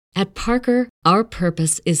At Parker, our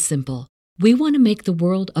purpose is simple. We want to make the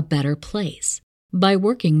world a better place by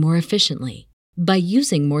working more efficiently, by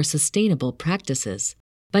using more sustainable practices,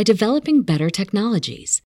 by developing better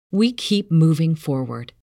technologies. We keep moving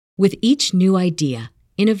forward. With each new idea,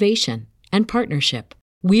 innovation, and partnership,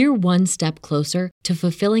 we're one step closer to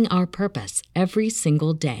fulfilling our purpose every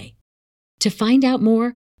single day. To find out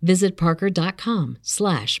more, visit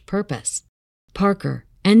parker.com/purpose. Parker,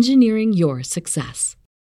 engineering your success.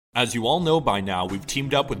 As you all know by now, we've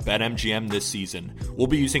teamed up with BetMGM this season. We'll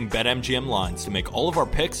be using BetMGM lines to make all of our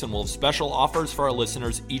picks, and we'll have special offers for our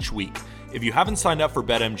listeners each week. If you haven't signed up for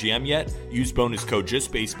BetMGM yet, use bonus code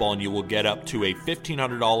JustBaseball and you will get up to a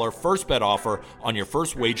 $1,500 first bet offer on your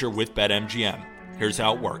first wager with BetMGM. Here's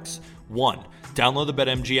how it works. 1. Download the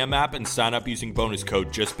BetMGM app and sign up using bonus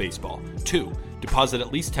code JustBaseball. 2. Deposit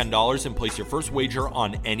at least $10 and place your first wager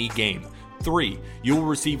on any game. 3. You will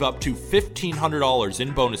receive up to $1,500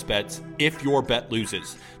 in bonus bets if your bet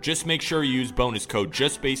loses. Just make sure you use bonus code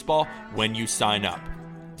JustBaseball when you sign up.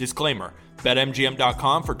 Disclaimer.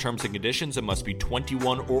 BetMGM.com for terms and conditions and must be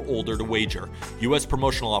 21 or older to wager. U.S.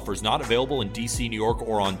 promotional offers not available in D.C., New York,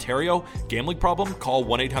 or Ontario. Gambling problem? Call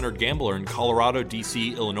 1-800-GAMBLER in Colorado,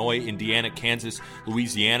 D.C., Illinois, Indiana, Kansas,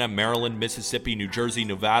 Louisiana, Maryland, Mississippi, New Jersey,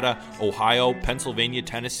 Nevada, Ohio, Pennsylvania,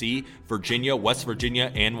 Tennessee, Virginia, West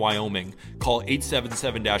Virginia, and Wyoming. Call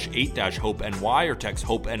 877-8-HOPE-NY or text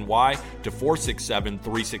HOPE-NY to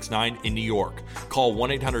 467-369 in New York. Call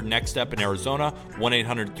 1-800-NEXT-STEP in Arizona,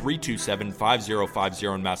 1-800-327-5050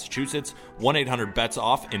 in Massachusetts,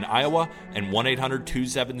 1-800-BETS-OFF in Iowa, and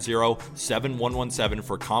 1-800-270-7117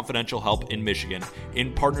 for confidential help in Michigan,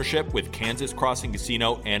 in partnership with Kansas Crossing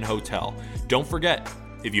Casino and Hotel. Don't forget,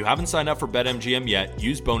 if you haven't signed up for BetMGM yet,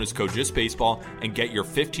 use bonus code JustBaseball and get your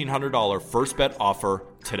 $1,500 first bet offer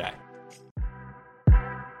today.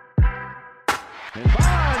 And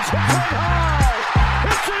Bonds hit high.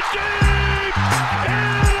 It's a deep.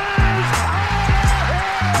 It is out.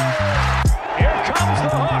 Here comes the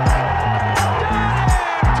hook. Got him.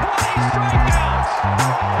 20 strikeouts.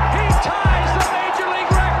 He ties the major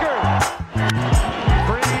league record.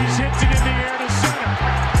 Freeze hits it in the air to center.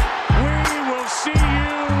 We will see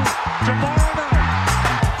you tomorrow night.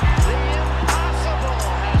 The impossible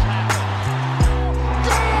has happened.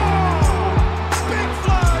 Goal! Big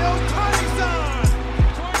fly, Ohtani-san!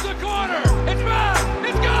 Towards the corner. It's back.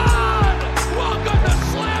 It's gone. Welcome to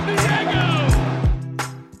Slam Diego.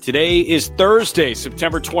 Today is Thursday,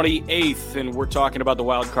 September 28th, and we're talking about the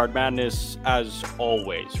Wild Card Madness as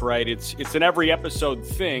always, right? It's an every episode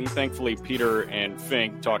thing. Thankfully, Peter and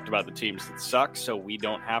Fink talked about the teams that suck, so we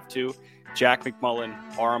don't have to. Jack McMullen,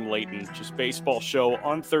 Aram Layton, Just Baseball show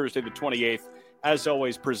on Thursday the 28th, as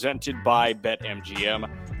always, presented by BetMGM.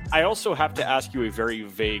 I also have to ask you a very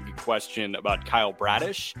vague question about Kyle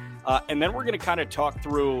Bradish, and then we're going to kind of talk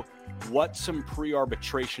through what some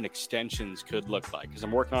pre-arbitration extensions could look like, because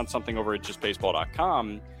I'm working on something over at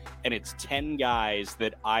justbaseball.com, and it's 10 guys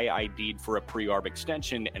that I ID'd for a pre-arb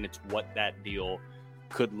extension, and it's what that deal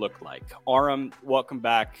could look like. Aram, welcome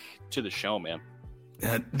back to the show, man.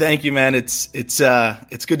 Thank you, man. It's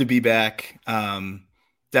good to be back.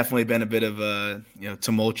 Definitely been a bit of a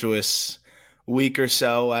tumultuous week or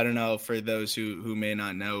so. I don't know for those who may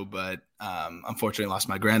not know, but unfortunately lost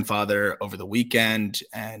my grandfather over the weekend,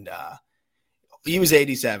 and he was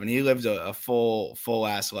 87. He lived a full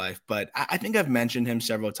ass life, but I think I've mentioned him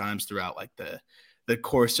several times throughout like the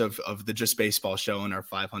course of the Just Baseball show and our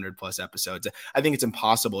 500 plus episodes. I think it's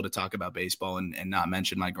impossible to talk about baseball and not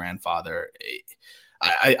mention my grandfather.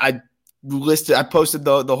 I posted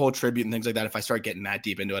the whole tribute and things like that. If I start getting that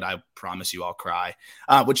deep into it, I promise you I'll cry,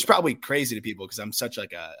 which is probably crazy to people because I'm such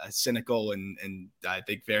like a cynical and I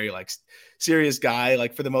think very like serious guy.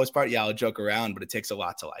 Like for the most part, yeah, I'll joke around, but it takes a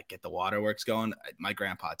lot to like get the waterworks going. My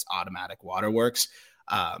grandpa's automatic waterworks.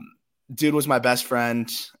 Dude was my best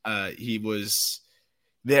friend. He was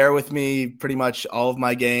there with me pretty much all of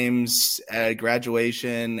my games, at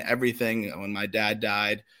graduation, everything. When my dad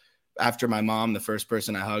died, after my mom, the first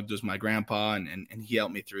person I hugged was my grandpa, and he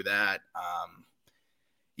helped me through that.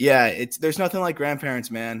 There's nothing like grandparents,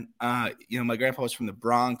 man. My grandpa was from the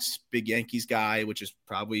Bronx, big Yankees guy, which is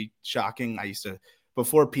probably shocking.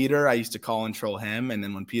 Before Peter, I used to call and troll him. And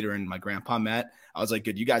then when Peter and my grandpa met, I was like,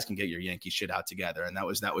 good, you guys can get your Yankee shit out together. And that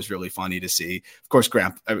was really funny to see. Of course,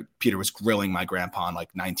 Peter was grilling my grandpa on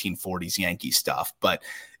like 1940s Yankee stuff. But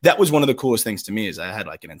that was one of the coolest things to me is I had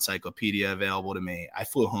like an encyclopedia available to me. I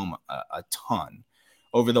flew home a ton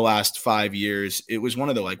over the last 5 years. It was one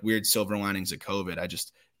of the like weird silver linings of COVID. I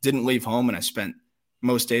just didn't leave home, and I spent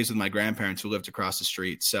most days with my grandparents who lived across the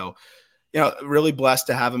street. So, really blessed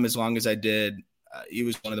to have him as long as I did. he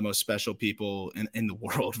was one of the most special people in the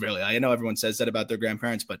world, really. I know everyone says that about their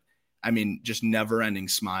grandparents, but I mean, just never ending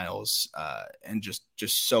smiles, and just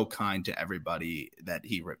so kind to everybody that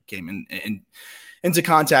he came into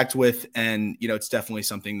contact with. And, it's definitely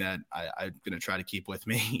something that I'm going to try to keep with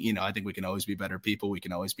me. I think we can always be better people. We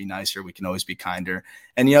can always be nicer. We can always be kinder.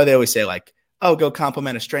 And, they always say like, oh, go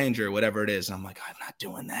compliment a stranger or whatever it is. And I'm like, I'm not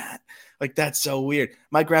doing that. Like, that's so weird.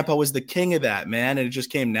 My grandpa was the king of that, man. And it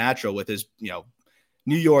just came natural with his,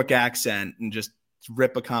 New York accent, and just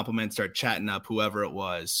rip a compliment, start chatting up whoever it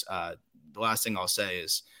was. The last thing I'll say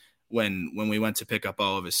is when we went to pick up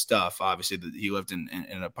all of his stuff, obviously he lived in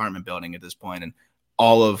an apartment building at this point, and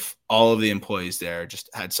all of the employees there just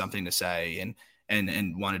had something to say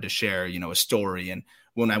and wanted to share, a story. And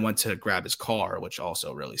when I went to grab his car, which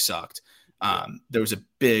also really sucked, there was a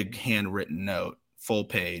big handwritten note, full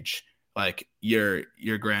page, like your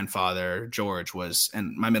grandfather George was,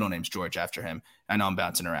 and my middle name's George after him. I know I'm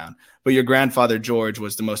bouncing around, but your grandfather George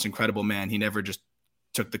was the most incredible man. He never just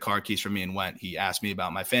took the car keys from me and went. He asked me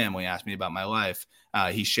about my family, asked me about my life.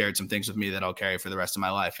 He shared some things with me that I'll carry for the rest of my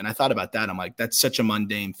life. And I thought about that. I'm like, that's such a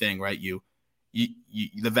mundane thing, right? You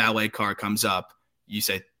the valet car comes up, you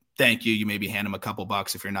say thank you, you maybe hand him a couple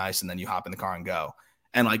bucks if you're nice, and then you hop in the car and go.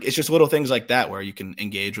 And like, it's just little things like that where you can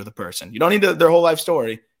engage with a person. You don't need their whole life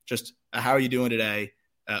story. Just how are you doing today?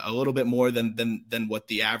 A little bit more than what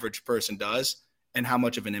the average person does, and how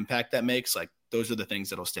much of an impact that makes. Like, those are the things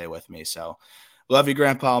that'll stay with me. So love you,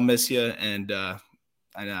 Grandpa. I'll miss you. And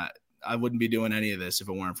I wouldn't be doing any of this if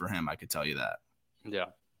it weren't for him. I could tell you that. Yeah.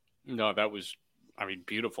 No, that was,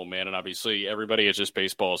 beautiful, man. And obviously everybody at Just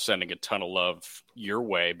Baseball is sending a ton of love your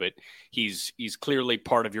way, but he's clearly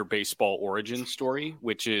part of your baseball origin story,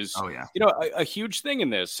 which is, a huge thing in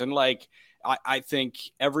this. And like, I think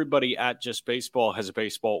everybody at Just Baseball has a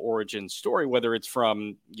baseball origin story, whether it's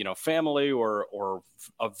from, family or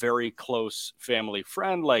a very close family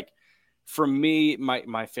friend. Like, for me,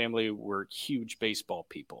 my family were huge baseball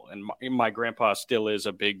people, and my grandpa still is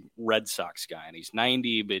a big Red Sox guy, and he's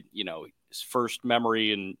 90, but, his first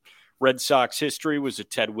memory in Red Sox history was at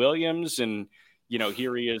Ted Williams. And,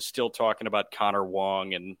 here he is still talking about Connor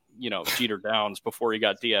Wong and, Jeter Downs before he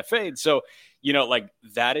got DFA'd. So, like,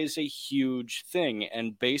 that is a huge thing.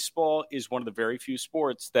 And baseball is one of the very few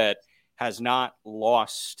sports that has not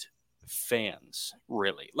lost fans,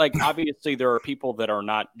 really. Like, obviously there are people that are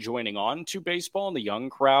not joining on to baseball in the young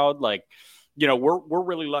crowd. Like, we're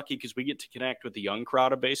really lucky because we get to connect with the young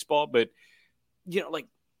crowd of baseball. But, like,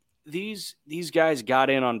 these guys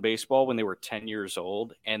got in on baseball when they were 10 years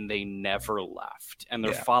old, and they never left, and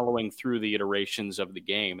they're following through the iterations of the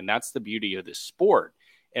game. And that's the beauty of this sport.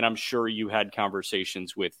 And I'm sure you had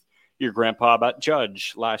conversations with your grandpa about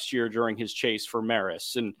Judge last year during his chase for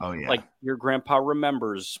Maris. And like, your grandpa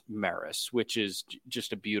remembers Maris, which is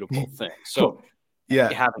just a beautiful thing. So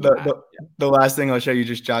the last thing I'll show you,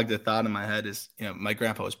 just jogged a thought in my head, is, my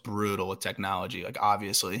grandpa was brutal with technology, like,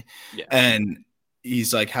 obviously. Yeah. And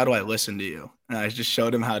he's like, how do I listen to you? And I just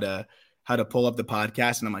showed him how to pull up the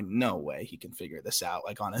podcast. And I'm like, no way he can figure this out,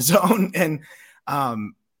 like, on his own. And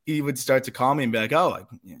he would start to call me and be like, oh, like,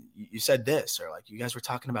 you said this, or like, you guys were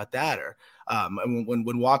talking about that. Or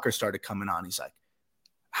when Walker started coming on, he's like,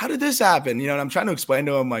 how did this happen? And I'm trying to explain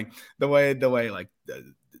to him, like, the way, like,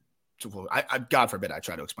 I God forbid I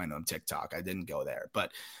try to explain to him TikTok. I didn't go there,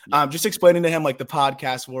 but just explaining to him, like, the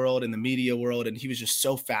podcast world and the media world. And he was just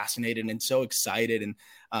so fascinated and so excited. And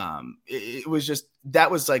it was just, that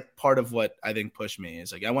was like part of what I think pushed me,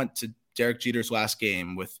 is like, I went to Derek Jeter's last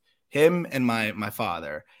game with him and my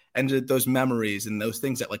father, and those memories and those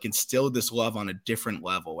things that, like, instilled this love on a different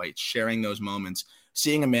level, right? Sharing those moments,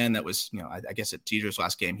 seeing a man that was, I guess at Jeter's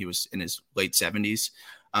last game, he was in his late 70s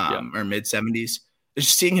or mid 70s.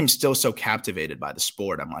 Just seeing him still so captivated by the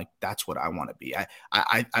sport, I'm like, that's what I want to be.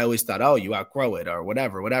 I always thought, oh, you outgrow it or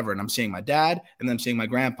whatever. And I'm seeing my dad, and then I'm seeing my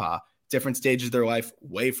grandpa, different stages of their life,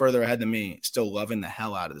 way further ahead than me, still loving the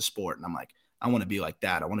hell out of the sport. And I'm like, I want to be like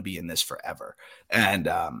that. I want to be in this forever. And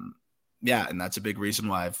and that's a big reason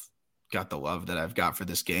why I've got the love that I've got for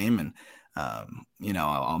this game. And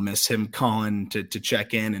I'll miss him calling to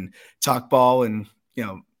check in and talk ball, and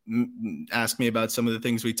ask me about some of the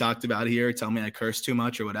things we talked about here, tell me I curse too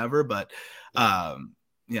much or whatever. But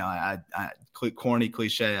corny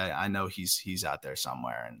cliche, I know he's out there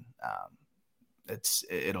somewhere, and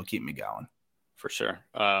it'll keep me going for sure.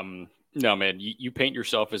 No, man, you paint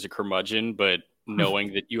yourself as a curmudgeon, but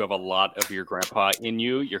knowing that you have a lot of your grandpa in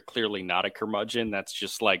you, you're clearly not a curmudgeon. That's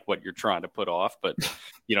just like what you're trying to put off. But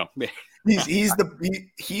he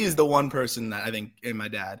is the one person that I think, and my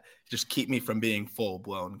dad, just keep me from being full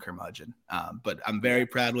blown curmudgeon. But I'm very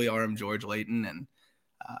proudly RM George Layton, and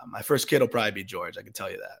my first kid will probably be George. I can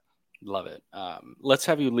tell you that. Love it. Let's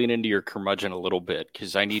have you lean into your curmudgeon a little bit,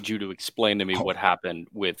 because I need you to explain to me what happened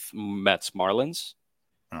with Mets Marlins.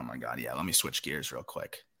 Oh my God. Yeah. Let me switch gears real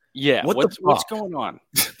quick. Yeah. What's going on?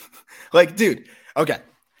 Like, dude. Okay.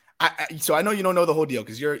 So I know you don't know the whole deal,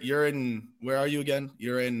 because you're in, where are you again?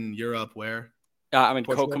 You're in Europe. Where? I'm in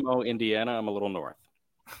Portugal? Kokomo, Indiana. I'm a little north.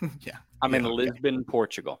 Yeah. I'm in Lisbon,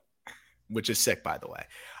 Portugal. Which is sick, by the way.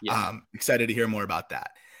 Yeah. Excited to hear more about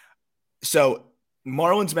that. So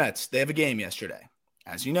Marlins Mets, they have a game yesterday.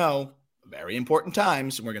 As you know, very important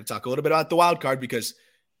times. And we're going to talk a little bit about the wild card, because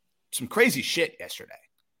some crazy shit yesterday.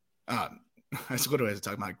 That's literally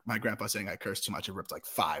talking my grandpa saying I cursed too much. I ripped like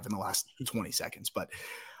 5 in the last 20 seconds. But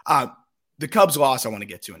the Cubs loss I want to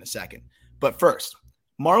get to in a second. But first,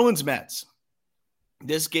 Marlins Mets.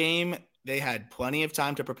 This game, they had plenty of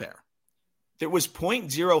time to prepare. There was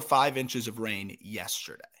 0.05 inches of rain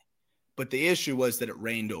yesterday. But the issue was that it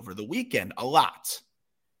rained over the weekend a lot.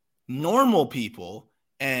 Normal people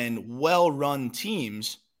and well-run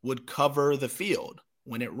teams would cover the field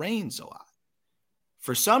when it rains a lot.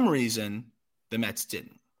 For some reason, the Mets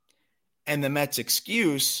didn't. And the Mets'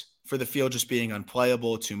 excuse for the field just being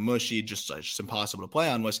unplayable, too mushy, just impossible to play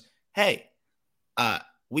on was, hey,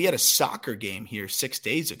 we had a soccer game here 6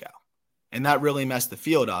 days ago, and that really messed the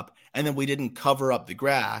field up. And then we didn't cover up the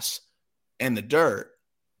grass and the dirt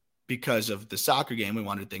because of the soccer game. We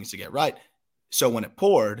wanted things to get right. So when it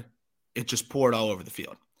poured, it just poured all over the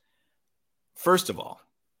field. First of all,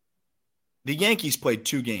 the Yankees played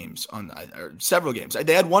 2 games or several games.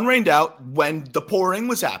 They had one rained out when the pouring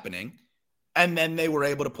was happening, and then they were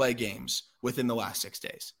able to play games within the last 6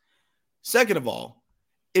 days. Second of all,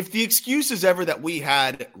 if the excuse is ever that we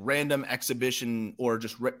had random exhibition or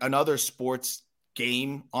just another sports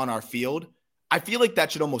game on our field, I feel like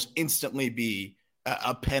that should almost instantly be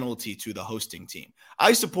a penalty to the hosting team.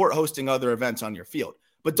 I support hosting other events on your field,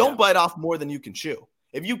 but don't bite off more than you can chew.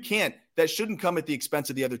 If you can't, that shouldn't come at the expense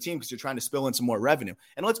of the other team, because you're trying to spill in some more revenue.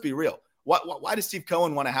 And let's be real. Why does Steve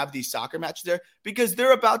Cohen want to have these soccer matches there? Because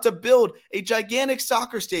they're about to build a gigantic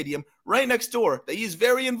soccer stadium right next door that he's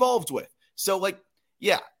very involved with. So,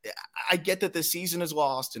 yeah, I get that the season is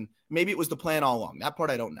lost, and maybe it was the plan all along. That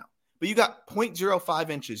part I don't know. But you got 0.05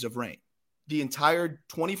 inches of rain the entire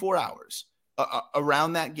 24 hours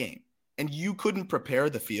around that game, and you couldn't prepare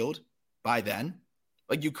the field by then.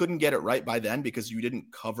 Like, you couldn't get it right by then because you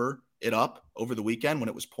didn't cover it up over the weekend when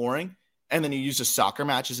it was pouring, and then you use a soccer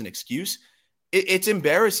match as an excuse. It's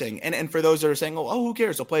embarrassing. And for those that are saying, oh, who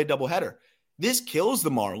cares? They'll play a doubleheader. This kills the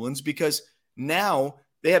Marlins, because now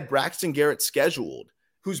they have Braxton Garrett scheduled,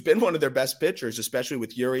 who's been one of their best pitchers, especially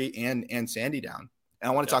with Yuri and Sandy down.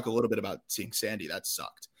 And I want to talk a little bit about seeing Sandy. That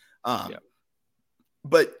sucked.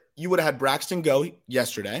 But you would have had Braxton go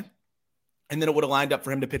yesterday, and then it would have lined up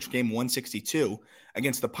for him to pitch game 162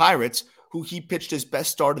 against the Pirates, who he pitched his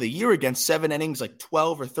best start of the year against, 7 innings, like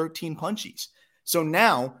 12 or 13 punchies. So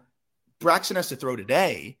now Braxton has to throw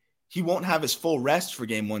today. He won't have his full rest for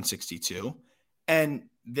game 162, and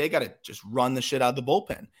they got to just run the shit out of the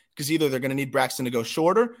bullpen, because either they're going to need Braxton to go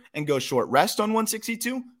shorter and go short rest on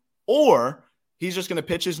 162, or he's just going to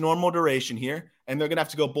pitch his normal duration here, and they're going to have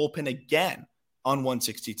to go bullpen again on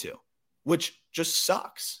 162, which just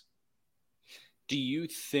sucks. Do you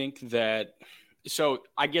think that – so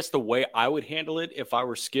I guess the way I would handle it if I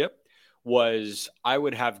were Skip was I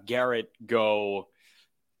would have Garrett go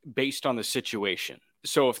based on the situation.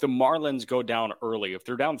 So if the Marlins go down early, if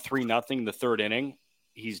they're down 3-0 the third inning,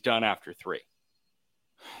 he's done after 3.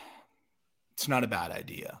 It's not a bad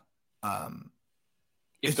idea.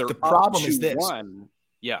 If the problem is this,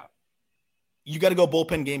 you got to go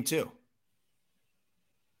bullpen game 2.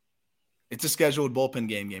 It's a scheduled bullpen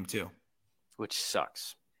game 2. Which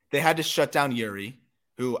sucks. They had to shut down Yuri,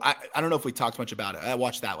 who I don't know if we talked much about it. I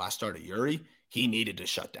watched that last start of Yuri. He needed to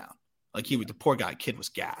shut down. Like, the poor kid was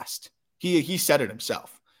gassed. He said it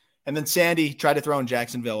himself. And then Sandy tried to throw in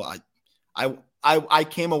Jacksonville. I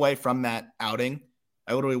came away from that outing.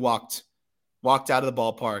 I literally walked out of the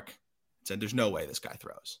ballpark and said, there's no way this guy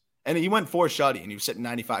throws. And he went 4 shutty, and he was sitting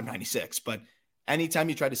 95, 96. But anytime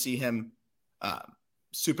you try to see him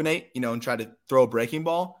supinate, and try to throw a breaking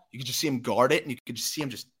ball, you could just see him guard it, and you could just see him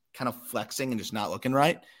just kind of flexing and just not looking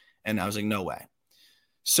right. And I was like, no way.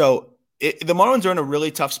 So the Marlins are in a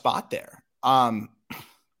really tough spot there.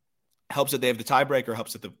 Helps that they have the tiebreaker,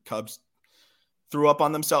 helps that the Cubs threw up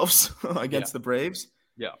on themselves against the Braves.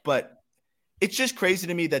 Yeah. But it's just crazy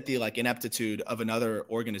to me that the ineptitude of another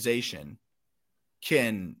organization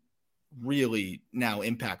can really now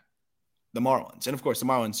impact the Marlins. And of course, the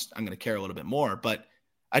Marlins, I'm going to care a little bit more, but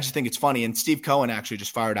I just think it's funny. And Steve Cohen actually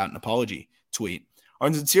just fired out an apology tweet.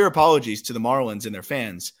 Our sincere apologies to the Marlins and their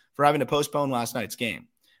fans for having to postpone last night's game.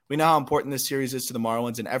 We know how important this series is to the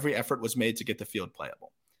Marlins, and every effort was made to get the field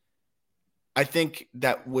playable. I think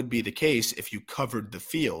that would be the case if you covered the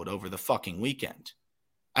field over the fucking weekend.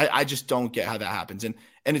 I just don't get how that happens. And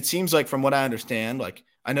it seems like, from what I understand, like,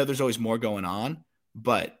 I know there's always more going on,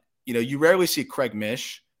 but you rarely see Craig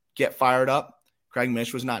Mish get fired up. Craig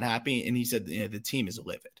Mish was not happy, and he said, the team is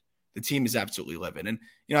livid. The team is absolutely livid. And,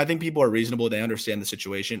 I think people are reasonable. They understand the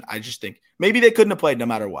situation. I just think maybe they couldn't have played no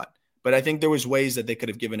matter what. But I think there was ways that they could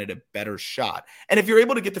have given it a better shot. And if you're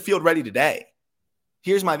able to get the field ready today,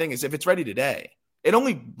 here's my thing is, if it's ready today, it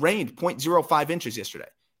only rained 0.05 inches yesterday.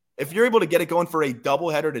 If you're able to get it going for a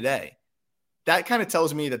doubleheader today, that kind of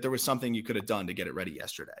tells me that there was something you could have done to get it ready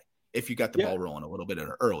yesterday if you got the ball rolling a little bit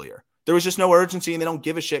earlier. There was just no urgency, and they don't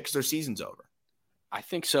give a shit because their season's over. I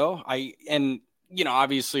think so.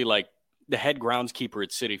 Obviously, like, the head groundskeeper at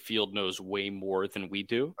Citi Field knows way more than we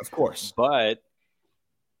do. Of course. But,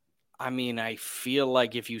 I feel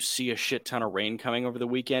like if you see a shit ton of rain coming over the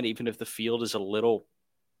weekend, even if the field is a little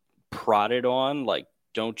prodded on, like,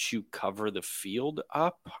 don't you cover the field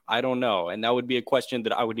up? I don't know. And that would be a question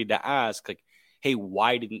that I would need to ask, like, hey,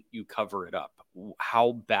 why didn't you cover it up?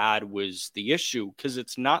 How bad was the issue? Because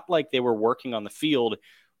it's not like they were working on the field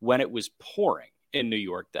when it was pouring in New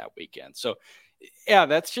York that weekend. So, yeah,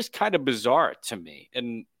 that's just kind of bizarre to me.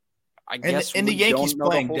 And I guess the Yankees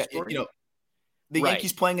playing, the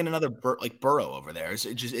Yankees playing in another borough over there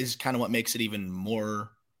is kind of what makes it even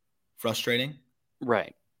more frustrating.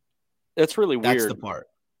 Right. That's really weird. That's the part.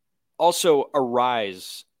 Also,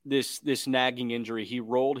 Arise, this nagging injury, he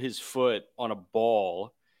rolled his foot on a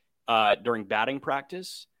ball during batting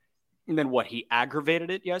practice. And then he aggravated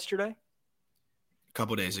it yesterday? A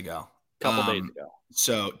couple days ago.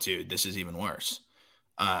 So, dude, this is even worse.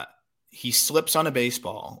 He slips on a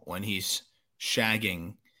baseball when he's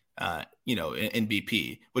shagging, in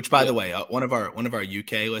BP, which, by the way, one of our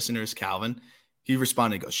UK listeners, Calvin, he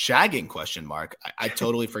responded, goes, shagging ? I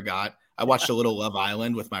totally forgot. I watched a little Love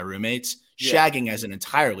Island with my roommates. Shagging has an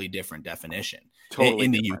entirely different definition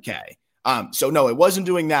in the UK. So no, it wasn't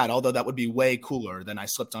doing that, although that would be way cooler than I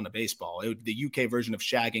slipped on a baseball. The UK version of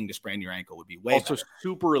shagging to sprain your ankle would be way also better.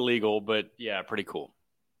 Super illegal, but yeah, pretty cool.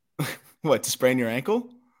 What, to sprain your ankle?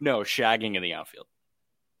 No, shagging in the outfield.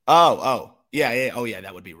 Oh, yeah. Oh, yeah,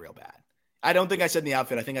 that would be real bad. I don't think I said in the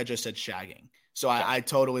outfield. I think I just said shagging. So I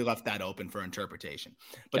totally left that open for interpretation.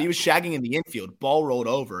 But he was shagging in the infield, ball rolled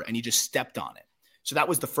over, and he just stepped on it. So that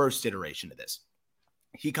was the first iteration of this.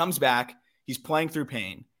 He comes back, he's playing through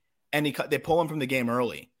pain, and they pull him from the game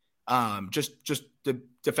early. Just the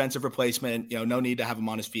defensive replacement, no need to have him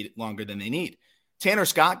on his feet longer than they need. Tanner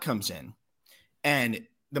Scott comes in, and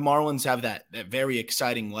the Marlins have that very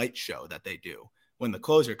exciting light show that they do when the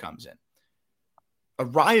closer comes in.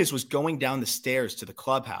 Arias was going down the stairs to the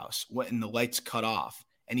clubhouse when the lights cut off,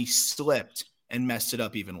 and he slipped and messed it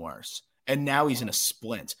up even worse. And now he's in a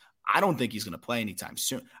splint. I don't think he's going to play anytime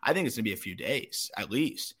soon. I think it's going to be a few days at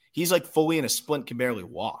least. He's like fully in a splint, can barely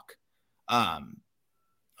walk.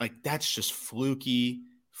 That's just fluky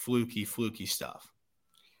stuff.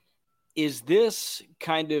 Is this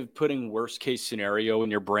kind of putting worst case scenario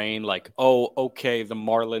in your brain? Like, oh, okay, the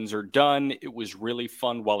Marlins are done. It was really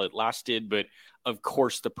fun while it lasted, but of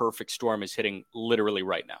course the perfect storm is hitting literally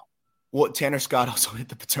right now. Well, Tanner Scott also hit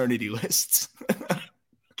the paternity lists.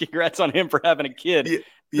 Congrats on him for having a kid.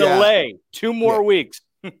 Yeah. Delay 2 more weeks.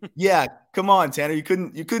 Yeah, come on, Tanner. You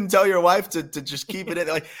couldn't tell your wife to just keep it in.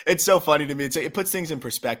 Like, it's so funny to me. It puts things in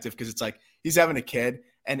perspective because it's like he's having a kid,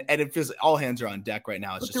 and it feels like all hands are on deck right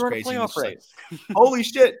now. It's just crazy. Like, holy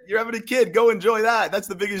shit, you're having a kid. Go enjoy that. That's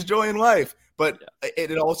the biggest joy in life. But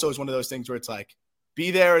it also is one of those things where it's like, be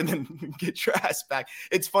there and then get your ass back.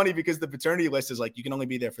 It's funny because the paternity list is like you can only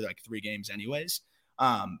be there for like 3 games anyways.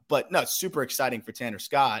 But no, it's super exciting for Tanner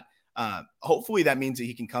Scott. Hopefully that means that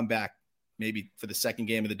he can come back maybe for the second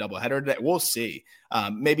game of the doubleheader. We'll see.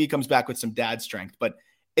 Maybe he comes back with some dad strength. But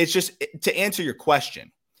it's just to answer your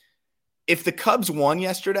question. If the Cubs won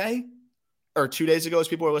yesterday or 2 days ago, as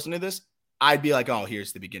people are listening to this, I'd be like, oh,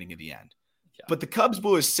 here's the beginning of the end. Yeah. But the Cubs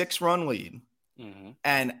blew a 6-run lead. Mm-hmm.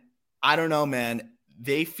 And I don't know, man,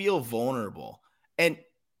 they feel vulnerable. And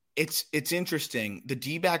it's interesting. The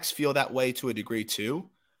D-backs feel that way to a degree too.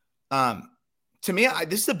 To me,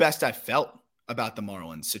 this is the best I've felt about the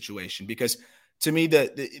Marlins situation because to me,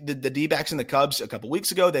 the D-backs and the Cubs a couple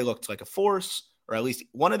weeks ago, they looked like a force, or at least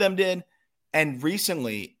one of them did. And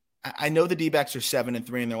recently, I know the D-backs are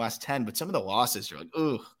 7-3 in their last 10, but some of the losses are like,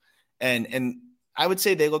 ugh. And I would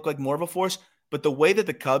say they look like more of a force, but the way that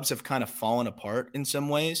the Cubs have kind of fallen apart in some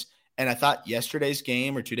ways, and I thought yesterday's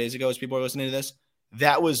game or 2 days ago, as people are listening to this,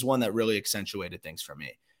 that was one that really accentuated things for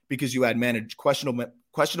me because you had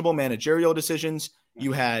questionable managerial decisions.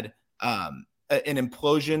 You had an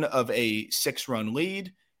implosion of a 6-run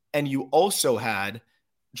lead, and you also had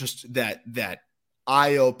just that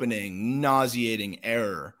eye-opening, nauseating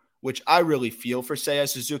error, which I really feel for Seiya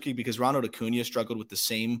Suzuki because Ronald Acuna struggled with the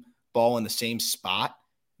same ball in the same spot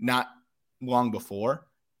not long before.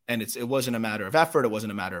 And it wasn't a matter of effort. It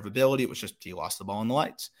wasn't a matter of ability. It was just he lost the ball in the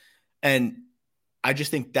lights. And I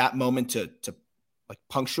just think that moment to like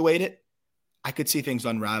punctuate it, I could see things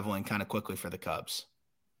unraveling kind of quickly for the Cubs.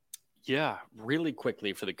 Yeah, really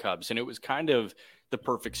quickly for the Cubs. And it was kind of the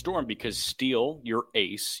perfect storm because Steele, your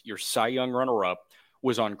ace, your Cy Young runner-up,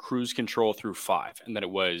 was on cruise control through 5. And then it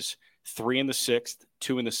was 3 in the 6th,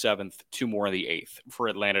 2 in the 7th, 2 more in the 8th for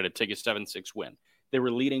Atlanta to take a 7-6 win. They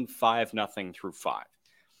were leading 5-0 through 5.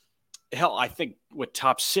 Hell, I think what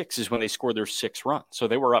top 6 is when they scored their 6th run. So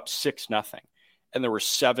they were up 6-0. And there were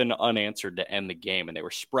 7 unanswered to end the game. And they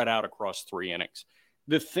were spread out across 3 innings.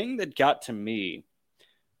 The thing that got to me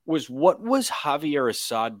was what was Javier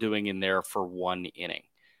Assad doing in there for 1 inning?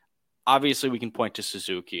 Obviously, we can point to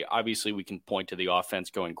Suzuki. Obviously, we can point to the offense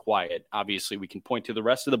going quiet. Obviously, we can point to the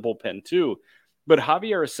rest of the bullpen too. But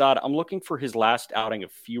Javier Assad, I'm looking for his last outing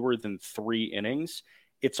of fewer than 3 innings.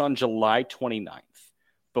 It's on July 29th.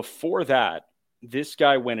 Before that, this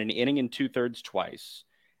guy went an inning and 2/3 twice.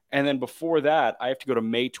 And then before that, I have to go to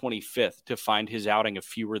May 25th to find his outing of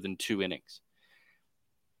fewer than 2 innings.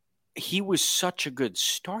 He was such a good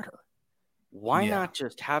starter. Why not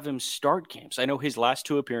just have him start games? I know his last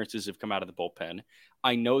 2 appearances have come out of the bullpen.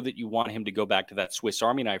 I know that you want him to go back to that Swiss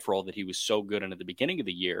Army knife role that he was so good in at the beginning of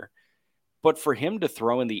the year. But for him to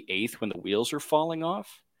throw in the 8th when the wheels are falling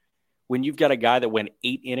off, when you've got a guy that went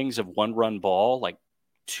 8 innings of 1-run ball like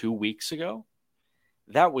 2 weeks ago,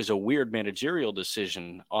 that was a weird managerial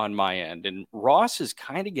decision on my end. And Ross is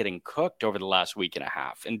kind of getting cooked over the last week and a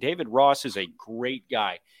half. And David Ross is a great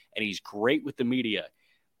guy, and he's great with the media.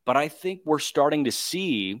 But I think we're starting to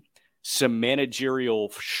see some managerial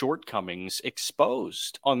shortcomings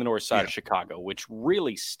exposed on the north side of Chicago, which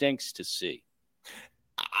really stinks to see.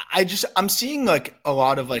 I'm seeing like a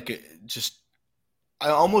lot of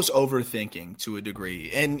almost overthinking to a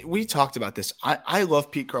degree. And we talked about this. I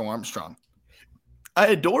love Pete Crow Armstrong. I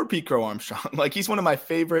adore Pete Crow Armstrong. Like he's one of my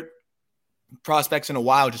favorite prospects in a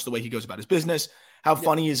while, just the way he goes about his business, how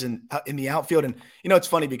funny he is in the outfield. And, it's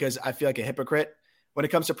funny because I feel like a hypocrite when it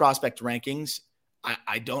comes to prospect rankings.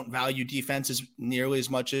 I don't value defenses nearly as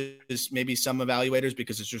much as maybe some evaluators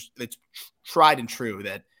because it's tried and true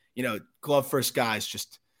that, glove first guys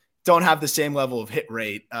just don't have the same level of hit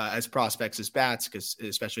rate as prospects as bats, because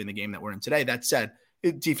especially in the game that we're in today. That said,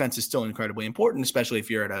 defense is still incredibly important, especially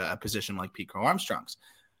if you're at a position like Pete Crow Armstrong's.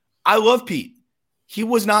 I love Pete. He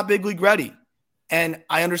was not big league ready. And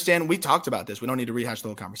I understand we talked about this. We don't need to rehash the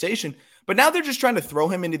whole conversation. But now they're just trying to throw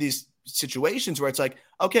him into these situations where it's like,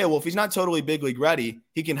 okay, well, if he's not totally big league ready,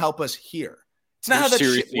 he can help us here. It's not how that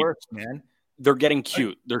shit works, man. They're getting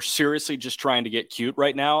cute. They're seriously just trying to get cute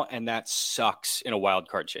right now, and that sucks in a wild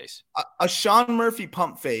card chase. A Sean Murphy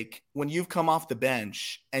pump fake when you've come off the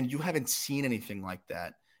bench and you haven't seen anything like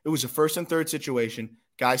that. It was a 1st and 3rd situation.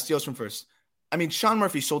 Guy steals from first. I mean, Sean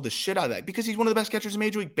Murphy sold the shit out of that because he's one of the best catchers in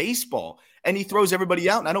Major League Baseball, and he throws everybody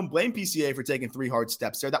out. And I don't blame PCA for taking 3 hard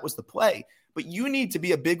steps there. That was the play. But you need to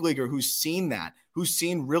be a big leaguer who's seen that, who's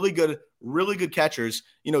seen really good catchers,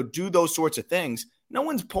 do those sorts of things. No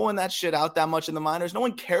one's pulling that shit out that much in the minors. No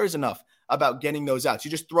one cares enough about getting those outs.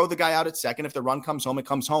 You just throw the guy out at second. If the run comes home, it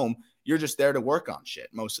comes home. You're just there to work on shit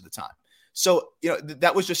most of the time. So,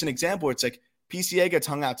 that was just an example where it's like PCA gets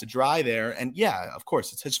hung out to dry there. And yeah, of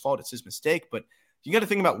course, it's his fault. It's his mistake. But you got to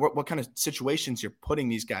think about what kind of situations you're putting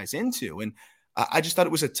these guys into. And I just thought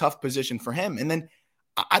it was a tough position for him. And then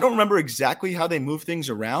I don't remember exactly how they move things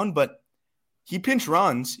around, but he pinch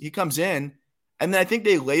runs. He comes in. And then I think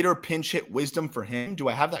they later pinch hit Wisdom for him. Do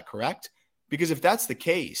I have that correct? Because if that's the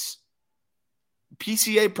case,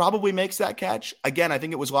 PCA probably makes that catch. Again, I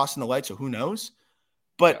think it was lost in the light, so who knows?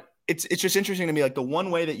 But it's just interesting to me, like the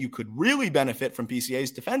one way that you could really benefit from PCA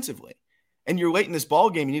is defensively. And you're late in this ball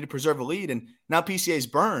game, you need to preserve a lead, and now PCA is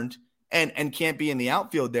burned and can't be in the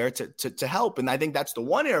outfield there to help. And I think that's the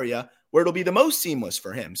one area where it'll be the most seamless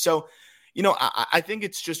for him. So, I think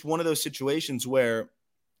it's just one of those situations where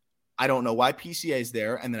I don't know why PCA is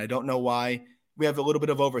there, and then I don't know why we have a little bit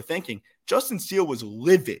of overthinking. Justin Steele was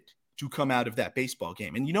livid to come out of that baseball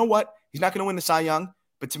game. And you know what? He's not going to win the Cy Young,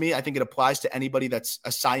 but to me, I think it applies to anybody that's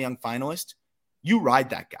a Cy Young finalist. You ride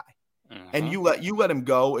that guy. and you let him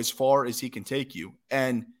go as far as he can take you.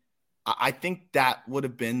 And I think that would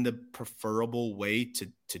have been the preferable way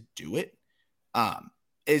to do it.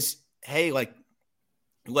 Is, hey, like,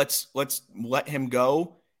 let's let him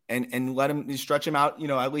go and let him stretch him out,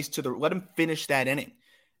 at least let him finish that inning.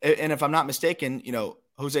 And if I'm not mistaken,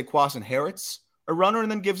 Jose Cuas inherits a runner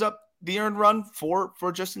and then gives up the earned run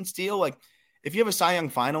for Justin Steele. Like, if you have a Cy Young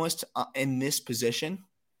finalist in this position,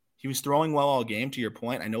 he was throwing well all game, to your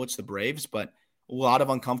point. I know it's the Braves, but a lot of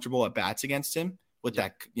uncomfortable at bats against him with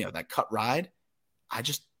that cut ride.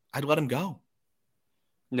 I'd let him go.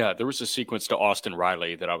 Yeah, there was a sequence to Austin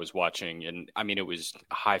Riley that I was watching, and I mean, it was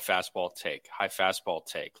high fastball take,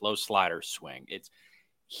 low slider swing.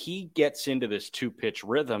 He gets into this 2-pitch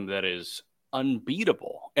rhythm that is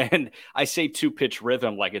unbeatable. And I say 2-pitch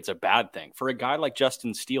rhythm like it's a bad thing. For a guy like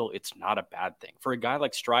Justin Steele, it's not a bad thing. For a guy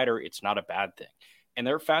like Strider, it's not a bad thing. And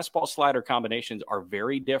their fastball slider combinations are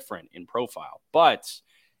very different in profile, but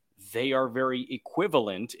they are very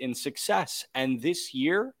equivalent in success. And this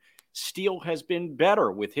year, Steele has been better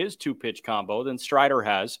with his 2-pitch combo than Strider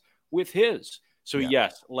has with his. So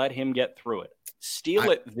yes, let him get through it. Steele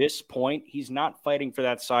at this point, he's not fighting for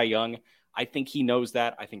that Cy Young. I think he knows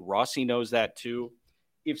that. I think Rossi knows that too.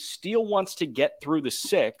 If Steele wants to get through the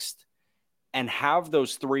 6th and have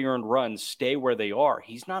those 3 earned runs stay where they are,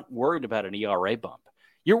 he's not worried about an ERA bump.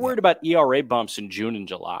 You're worried about ERA bumps in June and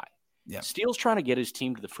July. Yep. Steele's trying to get his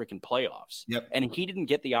team to the freaking playoffs. Yep. And he didn't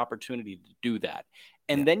get the opportunity to do that.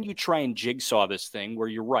 And then you try and jigsaw this thing where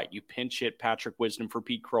you're right. You pinch hit Patrick Wisdom for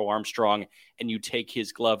Pete Crow Armstrong, and you take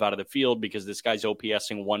his glove out of the field because this guy's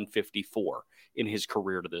OPSing 154 in his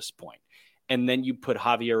career to this point. And then you put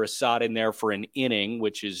Javier Assad in there for an inning,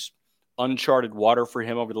 which is uncharted water for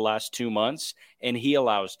him over the last 2 months, and he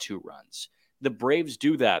allows 2 runs. The Braves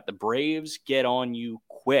do that. The Braves get on you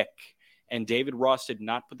quick. And David Ross did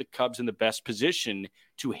not put the Cubs in the best position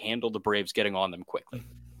to handle the Braves getting on them quickly.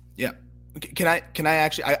 Yeah. Can I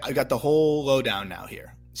actually, I got the whole lowdown now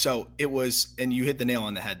here. So it was, and you hit the nail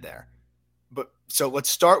on the head there. But so let's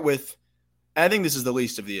start with, I think this is the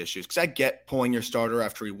least of the issues, because I get pulling your starter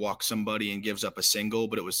after he walks somebody and gives up a single,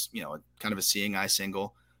 but it was, kind of a seeing eye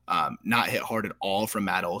single, not hit hard at all from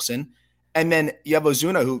Matt Olson. And then you have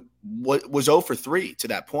Ozuna, who was 0 for 3 to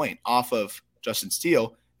that point off of Justin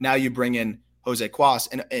Steele. Now you bring in Jose Cuas,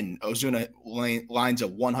 and Ozuna lines a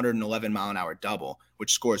 111-mile-an-hour double,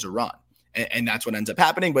 which scores a run. And that's what ends up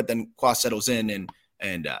happening. But then Cuas settles in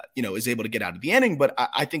and is able to get out of the inning. But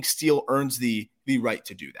I think Steele earns the right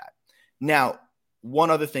to do that. Now, one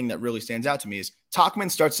other thing that really stands out to me is Tauchman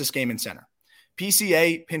starts this game in center.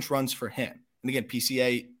 PCA pinch runs for him. And again,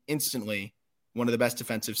 PCA instantly one of the best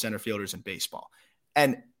defensive center fielders in baseball.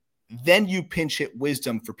 And then you pinch hit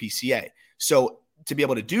Wisdom for PCA. So to be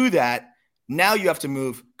able to do that, now you have to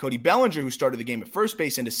move Cody Bellinger, who started the game at first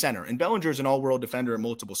base, into center. And Bellinger is an all-world defender at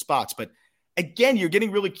multiple spots. But again, you're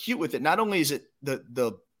getting really cute with it. Not only is it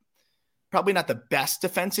the probably not the best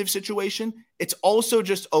defensive situation, it's also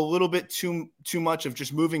just a little bit too much of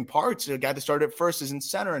just moving parts. The guy that started at first is in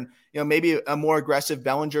center, and maybe a more aggressive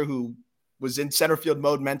Bellinger who was in center field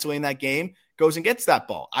mode mentally in that game goes and gets that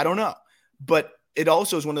ball. I don't know. But it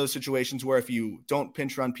also is one of those situations where if you don't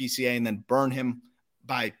pinch run PCA and then burn him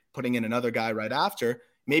by putting in another guy right after,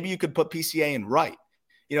 maybe you could put PCA in right.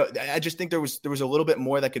 I just think there was a little bit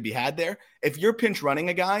more that could be had there. If you're pinch running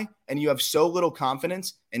a guy and you have so little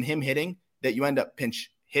confidence in him hitting that you end up pinch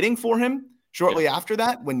hitting for him shortly after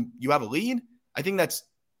that when you have a lead, I think that's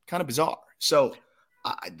kind of bizarre. So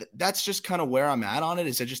that's just kind of where I'm at on it.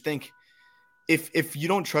 Is I just think if you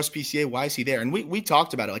don't trust PCA, why is he there? And we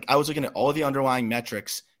talked about it. Like, I was looking at all the underlying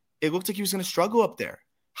metrics. It looked like he was going to struggle up there.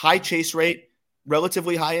 High chase rate,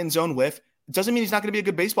 relatively high end zone whiff. It doesn't mean he's not going to be a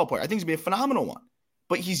good baseball player. I think he's going to be a phenomenal one.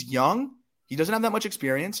 But he's young. He doesn't have that much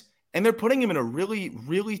experience. And they're putting him in a really,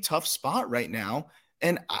 really tough spot right now.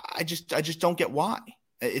 And I just don't get why.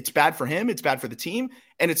 It's bad for him. It's bad for the team.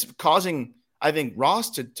 And it's causing, I think, Ross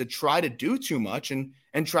to try to do too much and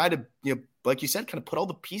try to, like you said, kind of put all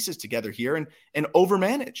the pieces together here and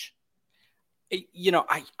overmanage.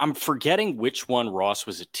 I'm forgetting which one Ross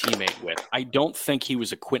was a teammate with. I don't think he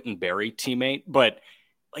was a Quentin Berry teammate, but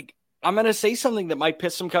I'm going to say something that might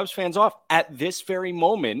piss some Cubs fans off. At this very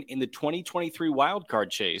moment in the 2023 wildcard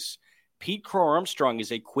chase, Pete Crow Armstrong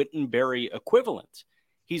is a Quentin Berry equivalent.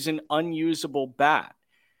 He's an unusable bat.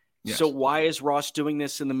 Yes. So why is Ross doing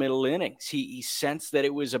this in the middle innings? He sensed that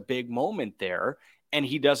it was a big moment there, and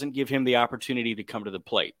he doesn't give him the opportunity to come to the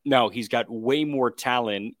plate. Now, he's got way more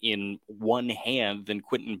talent in one hand than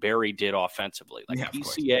Quentin Berry did offensively.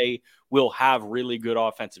 PCA will have really good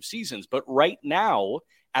offensive seasons, but right now,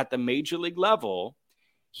 at the major league level,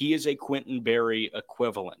 He is a Quentin Berry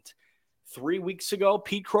equivalent. 3 weeks ago,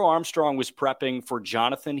 Pete Crow Armstrong was prepping for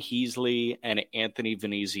Jonathan Heasley and Anthony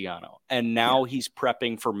Veneziano. And now he's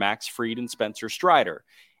prepping for Max Fried and Spencer Strider.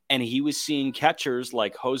 And he was seeing catchers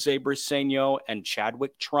like Jose Briseño and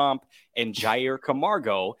Chadwick Trump and Jair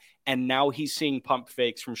Camargo. And now he's seeing pump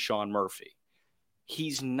fakes from Sean Murphy.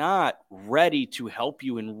 He's not ready to help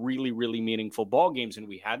you in really, really meaningful ball games. And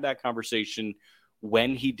we had that conversation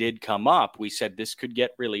when he did come up. We said this could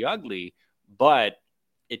get really ugly, but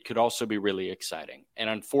it could also be really exciting. And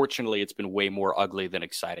unfortunately, it's been way more ugly than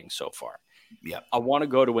exciting so far. Yeah. I want to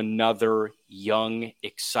go to another young,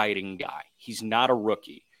 exciting guy. He's not a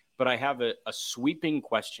rookie, but I have a sweeping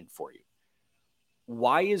question for you.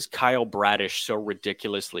 Why is Kyle Bradish so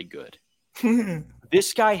ridiculously good?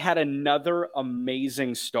 This guy had another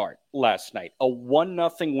amazing start last night. A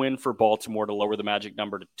 1-0 win for Baltimore to lower the magic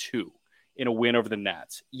number to 2 in a win over the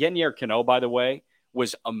Nats. Yennier Cano, by the way,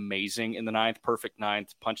 was amazing in the ninth, perfect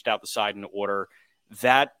ninth, punched out the side in order.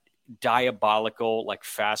 That diabolical like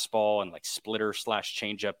fastball and like splitter /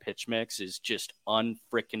 changeup pitch mix is just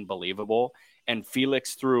unfreaking believable. And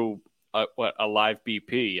Felix threw a live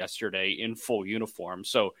BP yesterday in full uniform.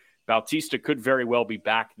 So Bautista could very well be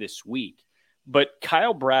back this week. But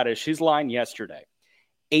Kyle Bradish, his line yesterday,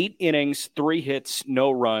 8 innings, 3 hits,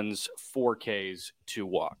 no runs, 4 Ks, 2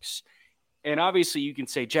 walks. And obviously you can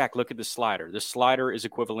say, Jack, look at the slider. The slider is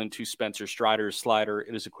equivalent to Spencer Strider's slider.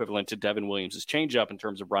 It is equivalent to Devin Williams' changeup in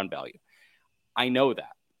terms of run value. I know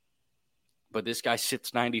that. But this guy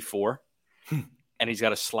sits 94, and he's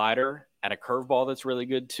got a slider and a curveball that's really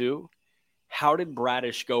good too. How did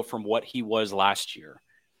Bradish go from what he was last year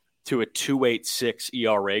to a 2.86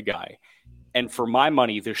 ERA guy? And for my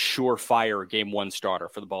money, the surefire game 1 starter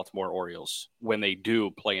for the Baltimore Orioles when they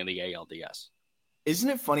do play in the ALDS. Isn't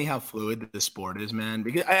it funny how fluid the sport is, man?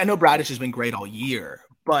 Because I know Bradish has been great all year,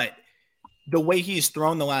 but the way he's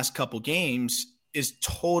thrown the last couple games is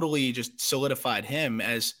totally just solidified him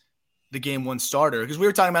as the game 1 starter. Because we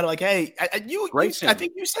were talking about it like, hey, I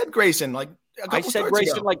think you said Grayson. Like I said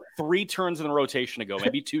Grayson ago. Like 3 turns in the rotation ago,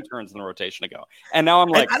 maybe 2 turns in the rotation ago. And now I'm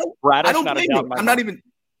like, Bradish,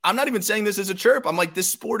 I'm not even saying this as a chirp. I'm like, this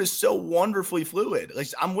sport is so wonderfully fluid. Like,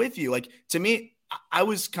 I'm with you. Like, to me, I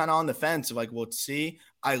was kind of on the fence of like, well, see,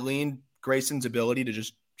 I leaned Grayson's ability to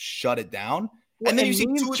just shut it down. Well, and then you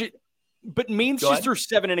see but Means just threw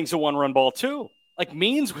 7 innings of 1-run ball too. Like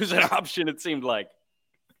Means was an option, it seemed like.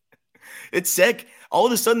 It's sick. All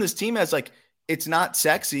of a sudden, this team has like, it's not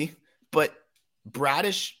sexy, but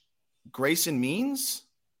Bradish, Grayson, Means,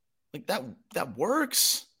 like that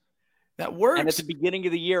works. That works. And at the beginning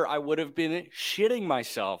of the year, I would have been shitting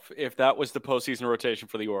myself if that was the postseason rotation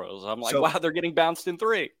for the Orioles. I'm like, wow, they're getting bounced in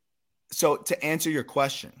 3. So to answer your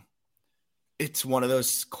question, it's one of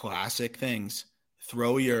those classic things.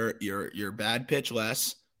 Throw your bad pitch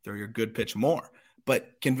less, throw your good pitch more.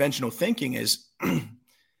 But conventional thinking is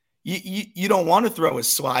you don't want to throw a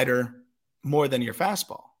slider more than your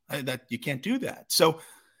fastball. That you can't do that. So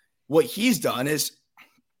what he's done is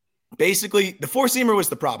basically the 4-seamer was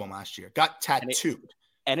the problem last year. Got tattooed.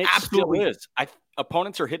 And it still is.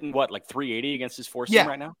 Opponents are hitting like 380 against his 4-seam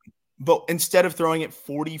right now? But instead of throwing it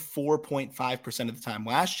 44.5% of the time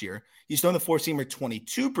last year, he's throwing the 4-seamer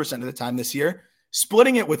 22% of the time this year,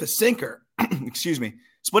 splitting it with a sinker.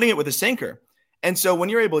 Splitting it with a sinker. And so when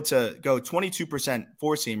you're able to go 22%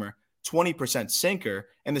 4-seamer, 20% sinker,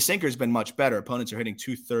 and the sinker has been much better. Opponents are hitting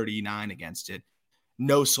 239 against it.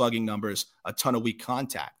 No slugging numbers, a ton of weak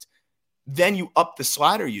contact. Then you up the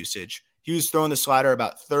slider usage. He was throwing the slider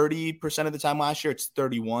about 30% of the time last year. It's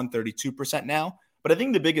 31, 32% now. But I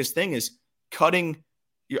think the biggest thing is cutting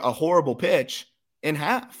a horrible pitch in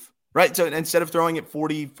half, right? So instead of throwing it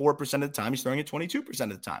 44% of the time, he's throwing it 22% of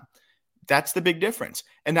the time. That's the big difference.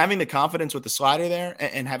 And having the confidence with the slider there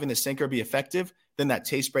and having the sinker be effective, then that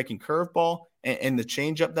taste-breaking curveball and the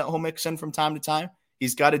changeup that he'll mix in from time to time.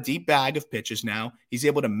 He's got a deep bag of pitches now. He's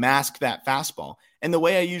able to mask that fastball. And the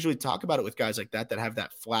way I usually talk about it with guys like that have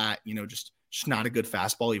that flat, just not a good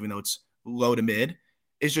fastball, even though it's low to mid,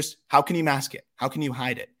 is just how can you mask it? How can you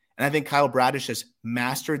hide it? And I think Kyle Bradish has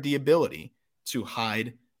mastered the ability to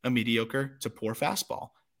hide a mediocre to poor fastball.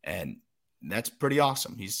 And that's pretty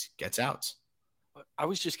awesome. He gets outs. I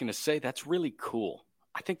was just going to say, that's really cool.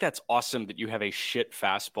 I think that's awesome that you have a shit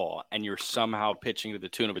fastball and you're somehow pitching to the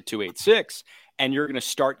tune of a 286 and you're going to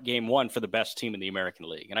start game 1 for the best team in the American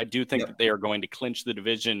League. And I do think that they are going to clinch the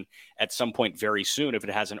division at some point very soon if it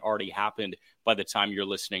hasn't already happened by the time you're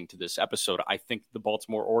listening to this episode. I think the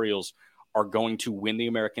Baltimore Orioles are going to win the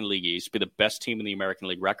American League East, be the best team in the American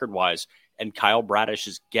League record-wise, and Kyle Bradish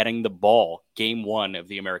is getting the ball game 1 of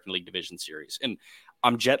the American League Division Series. And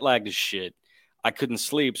I'm jet lagged as shit. I couldn't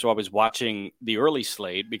sleep, so I was watching the early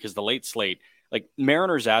slate because the late slate, like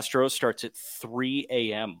Mariners Astros, starts at 3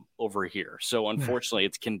 a.m. over here. So unfortunately,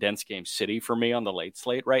 it's condensed game city for me on the late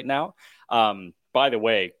slate right now. By the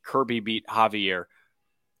way, Kirby beat Javier.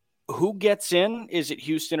 Who gets in? Is it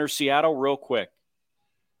Houston or Seattle? Real quick.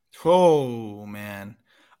 Oh man,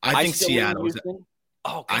 I think Seattle.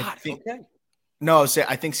 Oh God. Okay. No,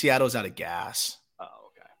 I think Seattle's out of gas. Oh,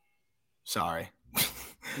 okay. Sorry.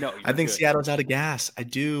 No, I think good. Seattle's out of gas. I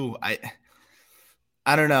do.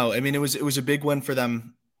 I don't know. I mean, it was a big win for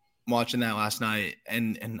them watching that last night,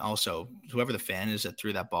 and also whoever the fan is that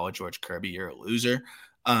threw that ball at George Kirby, you're a loser.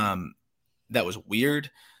 That was weird.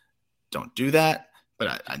 Don't do that.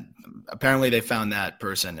 But apparently they found that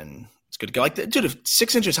person, and it's good to go. Like, dude, if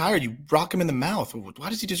 6 inches higher, you rock him in the mouth. Why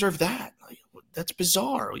does he deserve that? Like, that's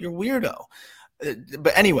bizarre. You're a weirdo.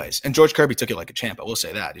 But anyways, and George Kirby took it like a champ. I will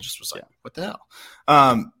say that. He just was like, what the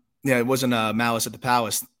hell? Yeah, it wasn't a Malice at the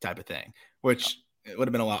Palace type of thing, which it would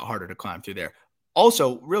have been a lot harder to climb through there.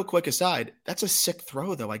 Also, real quick aside, that's a sick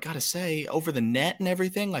throw, though. I got to say, over the net and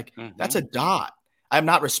everything, like that's a dot. I'm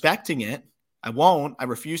not respecting it. I won't. I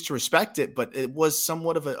refuse to respect it, but it was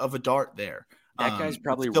somewhat of a dart there. That guy's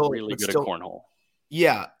probably really good at cornhole.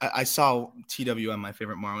 Yeah, I saw TWM, my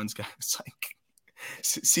favorite Marlins guy. It's like,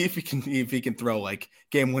 see if he can throw like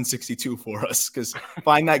game 162 for us, because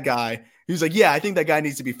find that guy. He was like, yeah, I think that guy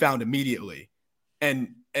needs to be found immediately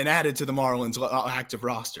and added to the Marlins active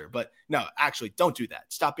roster. But no, actually, don't do that.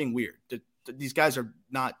 Stop being weird. These guys are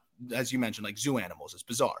not, as you mentioned, like zoo animals. It's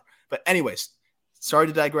bizarre. But anyways, sorry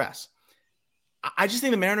to digress. I just think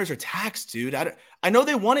the Mariners are taxed, dude. I know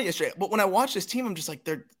they won it yesterday, but when I watch this team, I'm just like,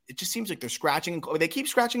 it just seems like they're scratching. They keep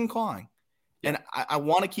scratching and clawing. And I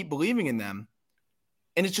want to keep believing in them.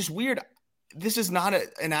 And it's just weird. This is not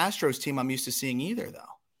an Astros team I'm used to seeing either, though.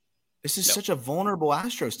 This is such a vulnerable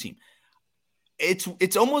Astros team.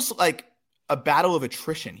 It's almost like a battle of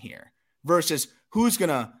attrition here versus who's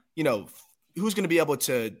gonna be able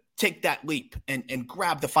to take that leap and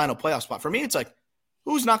grab the final playoff spot. For me, it's like,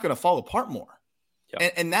 who's not going to fall apart more?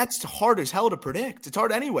 Yep. And that's hard as hell to predict. It's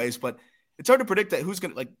hard anyways, but it's hard to predict that who's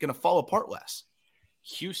going to fall apart less.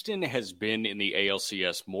 Houston has been in the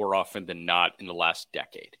ALCS more often than not in the last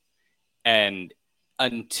decade. And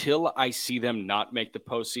until I see them not make the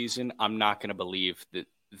postseason, I'm not going to believe that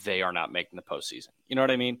they are not making the postseason. You know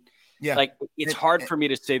what I mean? Yeah. Like, it's hard for me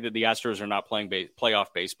to say that the Astros are not playing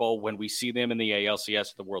playoff baseball when we see them in the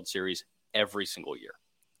ALCS, the World Series, every single year.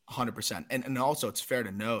 100%. And also, it's fair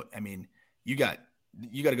to note, I mean, you got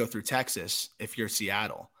to go through Texas if you're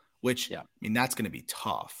Seattle, which, I mean, that's going to be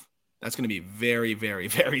tough. That's going to be very, very,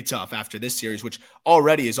 very tough after this series, which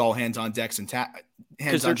already is all hands on decks and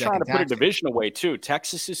because they're trying to put a division away too.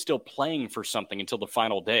 Texas is still playing for something until the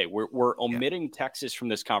final day. We're omitting Texas from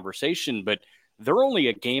this conversation, but they're only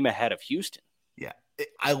a game ahead of Houston. Yeah.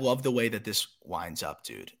 I love the way that this winds up,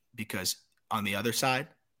 dude, because on the other side,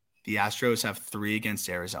 the Astros have 3 against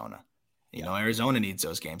Arizona. You know, Arizona needs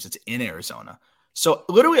those games. It's in Arizona. So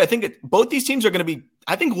literally, I think both these teams are going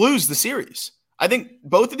to lose the series. I think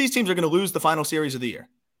both of these teams are going to lose the final series of the year.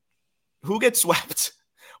 Who gets swept?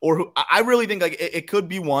 Or I really think like it could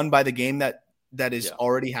be won by the game that is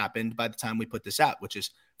already happened by the time we put this out, which is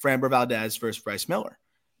Framber Valdez versus Bryce Miller.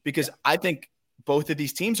 Because I think both of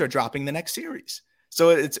these teams are dropping the next series. So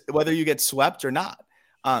it's whether you get swept or not.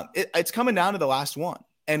 It's coming down to the last one.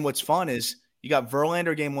 And what's fun is you got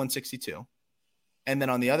Verlander game 162. And then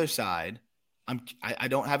on the other side, I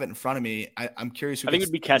don't have it in front of me. I'm curious. I think it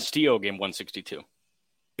would be Castillo game 162.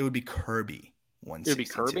 It would be Kirby 162.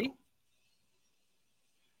 It would be Kirby?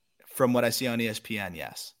 From what I see on ESPN,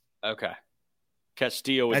 yes. Okay.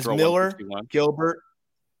 Castillo would has throw Miller, 161. Gilbert.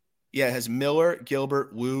 Yeah, it has Miller,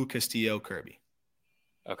 Gilbert, Wu, Castillo, Kirby.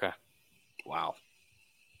 Okay. Wow.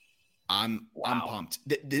 I'm pumped.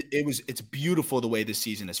 It's beautiful the way this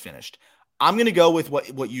season is finished. I'm going to go with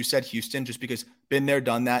what you said, Houston, just because been there,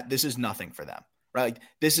 done that. This is nothing for them, right?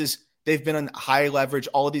 Like they've been on high leverage.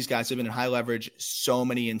 All of these guys have been in high leverage so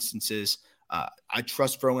many instances. I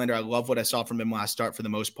trust Verlander. I love what I saw from him last start for the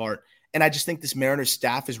most part. And I just think this Mariners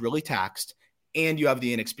staff is really taxed, and you have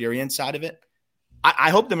the inexperience side of it. I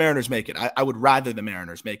hope the Mariners make it. I would rather the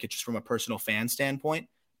Mariners make it just from a personal fan standpoint,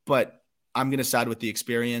 but I'm going to side with the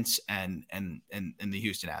experience and the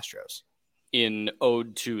Houston Astros. In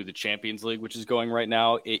ode to the Champions League, which is going right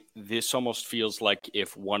now, this almost feels like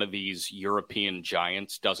if one of these European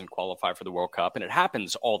giants doesn't qualify for the World Cup, and it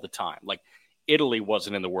happens all the time. Like Italy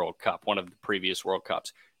wasn't in the World Cup, one of the previous World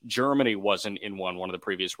Cups. Germany wasn't in one of the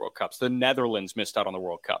previous World Cups. The Netherlands missed out on the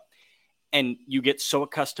World Cup. And you get so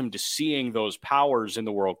accustomed to seeing those powers in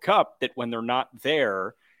the World Cup that when they're not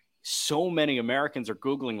there, so many Americans are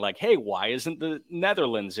Googling like, hey, why isn't the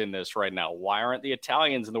Netherlands in this right now? Why aren't the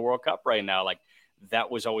Italians in the World Cup right now? Like, that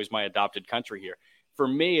was always my adopted country here. For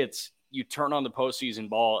me, it's you turn on the postseason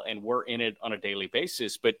ball and we're in it on a daily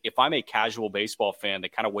basis. But if I'm a casual baseball fan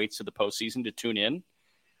that kind of waits to the postseason to tune in,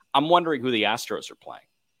 I'm wondering who the Astros are playing.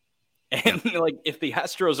 And like, if the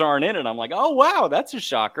Astros aren't in it, I'm like, oh, wow, that's a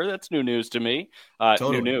shocker. That's new news to me.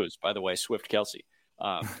 Totally. New news, by the way, Swift Kelsey.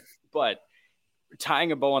 But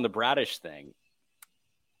tying a bow on the Bradish thing,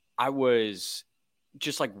 I was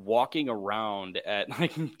just like walking around at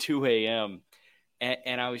like 2 a.m.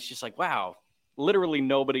 And I was just like, wow, literally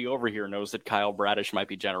nobody over here knows that Kyle Bradish might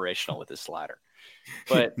be generational with his slider.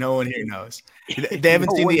 But no one here knows. They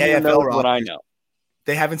haven't seen the AFL rosters. I know.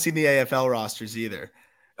 They haven't seen the AFL rosters either.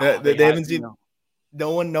 They haven't seen.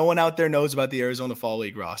 No one out there knows about the Arizona Fall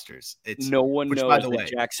League rosters. No one knows that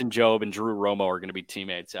Jackson Jobe and Drew Romo are going to be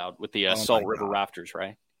teammates out with the Salt River Rafters,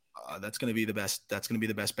 right? That's going to be the best. That's going to be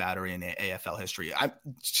the best battery in AFL history. I'm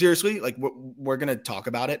seriously, like, we're going to talk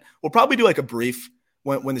about it. We'll probably do like a brief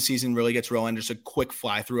when the season really gets rolling, just a quick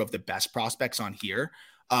fly through of the best prospects on here.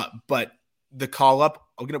 But the call up,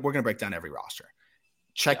 we're going to break down every roster.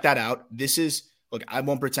 Check that out. This is. Look, I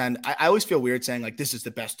won't pretend. I always feel weird saying like this is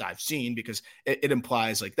the best I've seen because it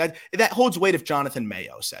implies like that holds weight if Jonathan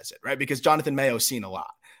Mayo says it, right? Because Jonathan Mayo's seen a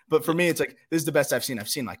lot. But for me, it's like this is the best I've seen. I've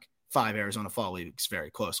seen like 5 Arizona Fall Leagues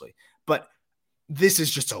very closely. But this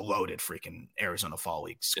is just a loaded freaking Arizona Fall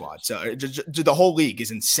League squad. So the whole league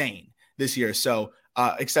is insane this year. So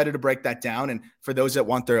excited to break that down. And for those that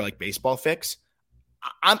want their like baseball fix,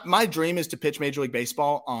 my dream is to pitch Major League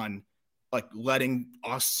Baseball on like letting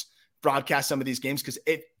us broadcast some of these games, because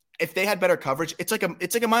if they had better coverage, it's like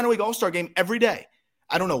a minor league all-star game every day.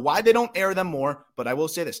 I don't know why they don't air them more, but I will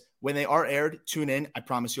say this: when they are aired, tune in. I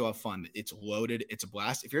promise you'll have fun. It's loaded. It's a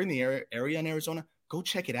blast. If you're in the area in Arizona, go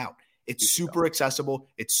check it out. It's super accessible.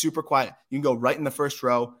 It's super quiet. You can go right in the first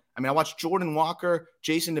row. I mean, I watched Jordan Walker,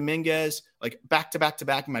 Jason Dominguez, like back to back to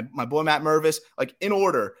back. My boy Matt Mervis, like in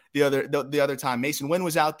order. The other time, Mason Wynn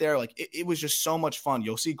was out there. Like it was just so much fun.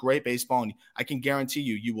 You'll see great baseball, and I can guarantee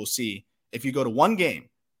you will see, if you go to one game,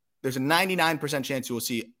 there's a 99% chance you will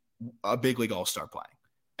see a big league all-star playing,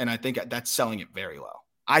 and I think that's selling it very low.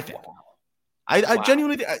 I think. Wow. I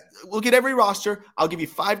genuinely look at every roster. I'll give you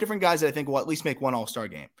 5 different guys that I think will at least make one all-star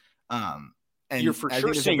game. And you're for I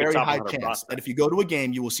sure think there's seeing a very high chance prospect that if you go to a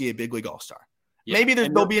game, you will see a big league all-star. Yeah. Maybe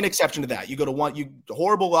there'll be an exception to that. You go to one,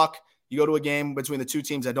 horrible luck. You go to a game between the two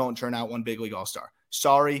teams that don't turn out one big league all-star.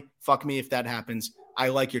 Sorry, fuck me if that happens. I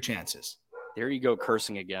like your chances. There you go,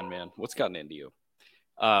 cursing again, man. What's gotten into you?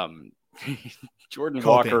 Jordan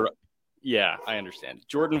Coping. Walker. Yeah, I understand.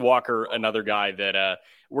 Jordan Walker, another guy that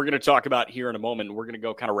we're going to talk about here in a moment. We're going to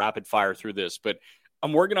go kind of rapid fire through this, but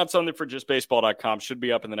I'm working on something for justbaseball.com. Should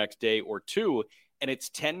be up in the next day or two. And it's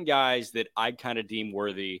 10 guys that I kind of deem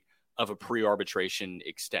worthy of a pre-arbitration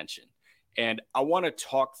extension. And I want to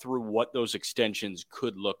talk through what those extensions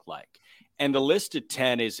could look like. And the list at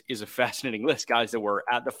 10 is a fascinating list. Guys that were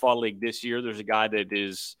at the Fall League this year. There's a guy that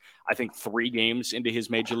is, I think, 3 games into his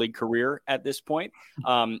major league career at this point.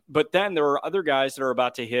 But then there are other guys that are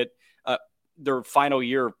about to hit their final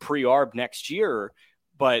year of pre-arb next year.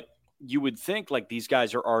 But you would think like these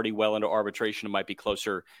guys are already well into arbitration and might be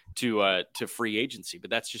closer to free agency. But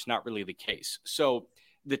that's just not really the case. So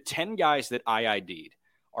the 10 guys that I ID'd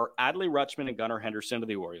are Adley Rutschman and Gunnar Henderson of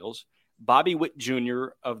the Orioles, Bobby Witt Jr.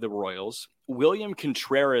 of the Royals, William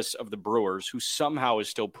Contreras of the Brewers, who somehow is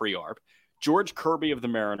still pre-arb, George Kirby of the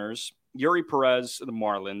Mariners, Yuri Perez of the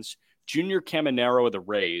Marlins, Junior Caminero of the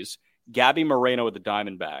Rays, Gabby Moreno of the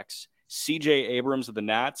Diamondbacks, CJ Abrams of the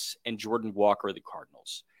Nats, and Jordan Walker of the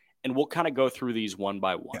Cardinals. And we'll kind of go through these one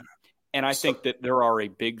by one. Yeah. And I think that there are a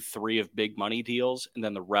big 3 of big money deals, and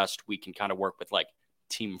then the rest we can kind of work with like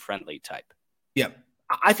team-friendly type. Yeah.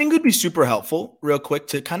 I think it would be super helpful, real quick,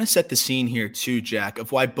 to kind of set the scene here too, Jack,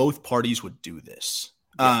 of why both parties would do this.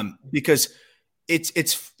 Yeah. Because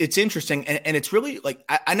it's interesting, and it's really like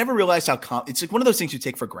I never realized how it's like one of those things you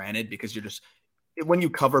take for granted because you're just when you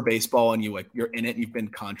cover baseball and you're in it and you've been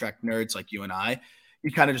contract nerds like you and I,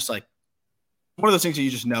 you kind of just like one of those things that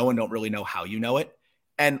you just know and don't really know how you know it.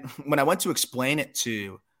 And when I went to explain it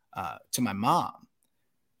to my mom,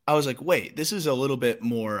 I was like, wait, this is a little bit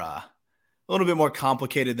more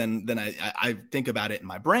complicated than I think about it in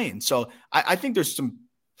my brain. So I think there's some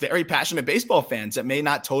very passionate baseball fans that may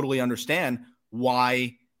not totally understand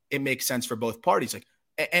why it makes sense for both parties. Like,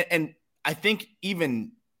 and I think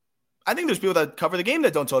there's people that cover the game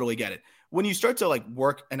that don't totally get it. When you start to like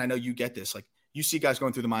work, and I know you get this, like you see guys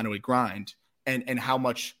going through the minor league grind and how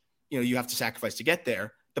much, you have to sacrifice to get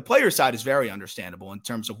there. The player side is very understandable in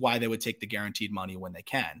terms of why they would take the guaranteed money when they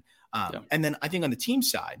can. And then I think on the team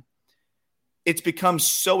side, it's become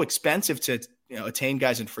so expensive to attain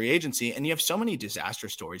guys in free agency. And you have so many disaster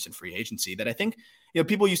stories in free agency that I think,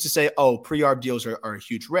 people used to say, oh, pre-arb deals are a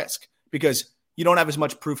huge risk because you don't have as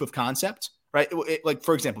much proof of concept, right? Like,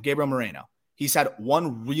 for example, Gabriel Moreno, he's had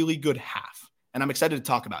one really good half. And I'm excited to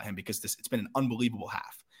talk about him because it's been an unbelievable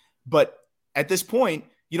half. But at this point,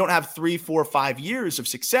 you don't have 3, 4, 5 years of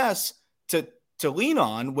success to lean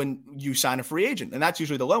on when you sign a free agent. And that's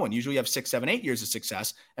usually the low end. Usually you have 6, 7, 8 years of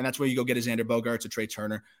success. And that's where you go get a Xander Bogaerts, a Trey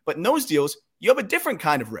Turner. But in those deals, you have a different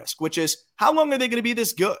kind of risk, which is how long are they going to be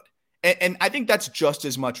this good? And I think that's just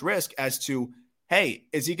as much risk as to, hey,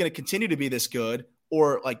 is he going to continue to be this good?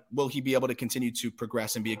 Or like, will he be able to continue to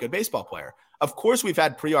progress and be a good baseball player? Of course, we've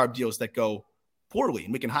had pre-arb deals that go poorly,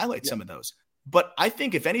 and we can highlight some of those. But I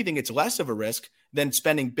think if anything, it's less of a risk than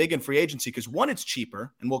spending big in free agency because one, it's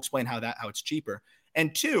cheaper, and we'll explain how it's cheaper.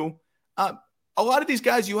 And two, a lot of these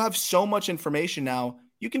guys, you have so much information now,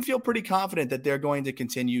 you can feel pretty confident that they're going to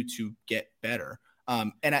continue to get better.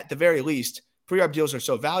 And at the very least, pre-arb deals are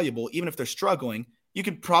so valuable, even if they're struggling, you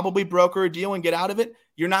could probably broker a deal and get out of it.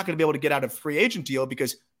 You're not going to be able to get out of a free agent deal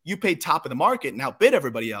because you paid top of the market and outbid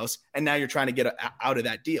everybody else, and now you're trying to get out of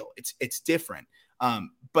that deal. It's different.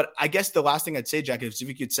 But I guess the last thing I'd say, Jack, is if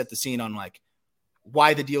you could set the scene on like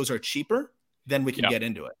why the deals are cheaper, then we can get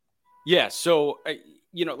into it. Yeah. So,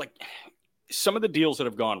 like some of the deals that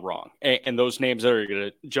have gone wrong and those names that are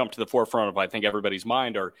going to jump to the forefront of, I think, everybody's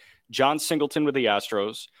mind are John Singleton with the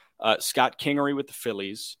Astros, Scott Kingery with the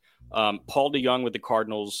Phillies, Paul DeYoung with the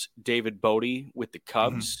Cardinals, David Bodie with the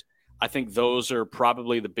Cubs. Mm-hmm. I think those are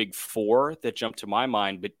probably the big four that jump to my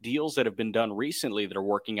mind, but deals that have been done recently that are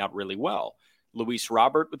working out really well. Luis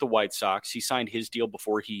Robert with the White Sox. He signed his deal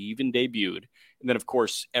before he even debuted. And then, of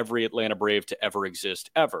course, every Atlanta Brave to ever exist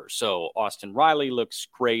ever. So Austin Riley looks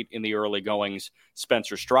great in the early goings.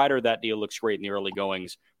 Spencer Strider, that deal looks great in the early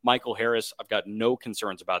goings. Michael Harris, I've got no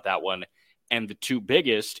concerns about that one. And the two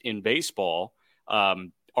biggest in baseball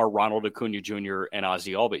are Ronald Acuna Jr. and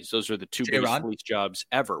Ozzie Albies. Those are the two biggest police jobs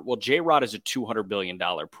ever. Well, J-Rod is a $200 billion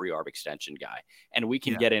pre-arb extension guy. And we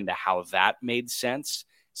can get into how that made sense.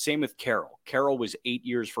 Same with Carroll. Carroll was 8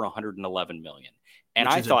 years for $111 million. And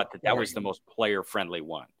I thought that was the most player-friendly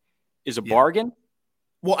one. Is a bargain?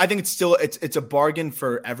 Well, I think it's a bargain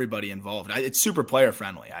for everybody involved. It's super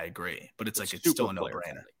player-friendly. I agree. But it's still a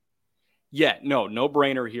no-brainer. Yeah,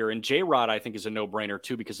 no-brainer here. And J-Rod, I think, is a no-brainer,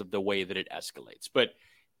 too, because of the way that it escalates. But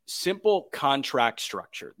simple contract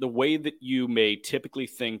structure, the way that you may typically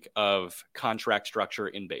think of contract structure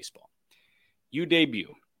in baseball. You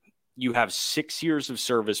debut. You have 6 years of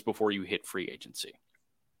service before you hit free agency.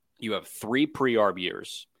 You have 3 pre-arb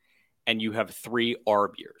years, and you have 3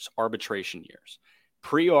 arb years, arbitration years.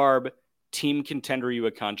 Pre-arb, team can tender you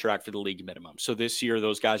a contract for the league minimum. So this year,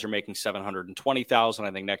 those guys are making $720,000.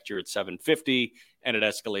 I think next year it's $750,000, and it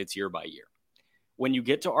escalates year by year. When you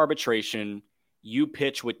get to arbitration, you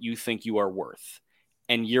pitch what you think you are worth.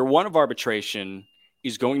 And year one of arbitration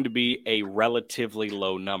is going to be a relatively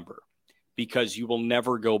low number, because you will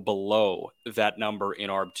never go below that number in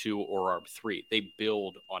ARB 2 or ARB 3. They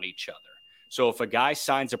build on each other. So if a guy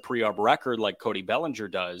signs a pre-ARB record like Cody Bellinger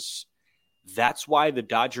does, that's why the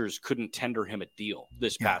Dodgers couldn't tender him a deal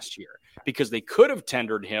this past year, because they could have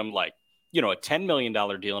tendered him a $10 million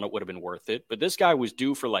deal and it would have been worth it. But this guy was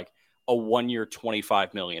due for like a 1-year,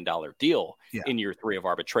 $25 million deal in year 3 of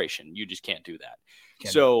arbitration. You just can't do that.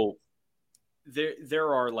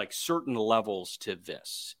 There are like certain levels to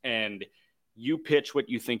this, and you pitch what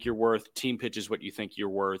you think you're worth. Team pitches what you think you're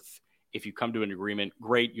worth. If you come to an agreement,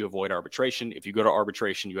 great, you avoid arbitration. If you go to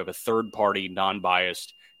arbitration, you have a third party,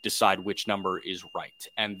 non-biased, decide which number is right.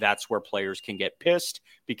 And that's where players can get pissed,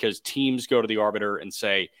 because teams go to the arbiter and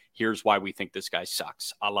say, here's why we think this guy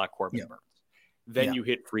sucks, a la Corbin Burns. Then you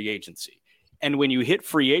hit free agency. And when you hit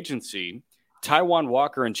free agency, Taijuan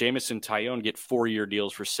Walker and Jameson Taillon get 4-year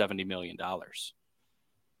deals for $70 million.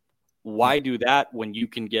 Why do that when you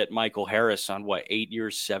can get Michael Harris on 8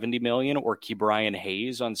 years, $70 million, or Ke'Bryan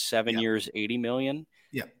Hayes on 7 years, $80 million?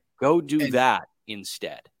 Yeah. Go do that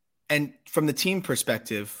instead. And from the team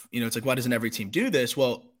perspective, it's like, why doesn't every team do this?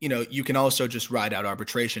 Well, you can also just ride out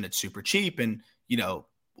arbitration. It's super cheap and,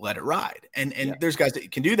 let it ride. And there's guys that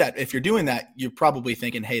can do that. If you're doing that, you're probably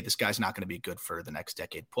thinking, hey, this guy's not going to be good for the next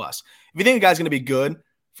decade plus. If you think a guy's going to be good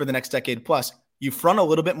for the next decade plus, you front a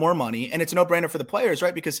little bit more money, and it's a no-brainer for the players,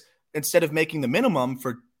 right? Because instead of making the minimum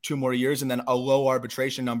for 2 more years and then a low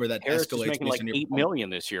arbitration number that Harris escalates is making like $8 million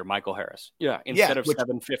this year, Michael Harris. Instead of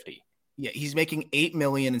 $750. Yeah, he's making $8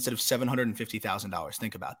 million instead of $750,000.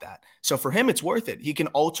 Think about that. So for him, it's worth it. He can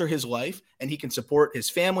alter his life and he can support his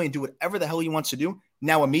family and do whatever the hell he wants to do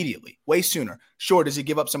now immediately, way sooner. Sure, does he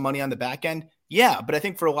give up some money on the back end? Yeah, but I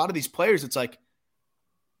think for a lot of these players, it's like,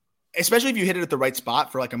 especially if you hit it at the right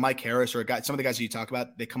spot for like a Mike Harris or a guy, some of the guys that you talk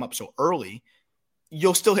about, they come up so early,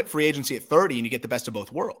 you'll still hit free agency at 30 and you get the best of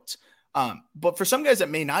both worlds. But for some guys that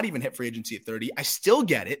may not even hit free agency at 30, I still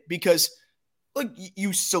get it because look,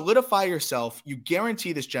 you solidify yourself, you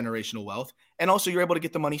guarantee this generational wealth, and also you're able to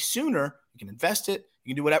get the money sooner. You can invest it,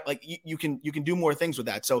 you can do whatever, like you can do more things with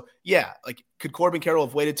that. So yeah, like could Corbin Carroll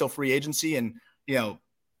have waited till free agency and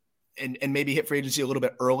and maybe hit free agency a little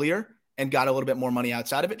bit earlier and got a little bit more money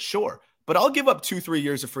outside of it? Sure. But I'll give up 2-3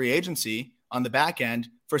 years of free agency on the back end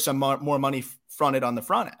for some more money fronted on the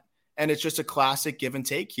front end. And it's just a classic give and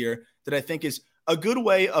take here that I think is a good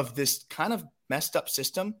way of this kind of messed up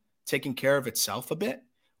system taking care of itself a bit,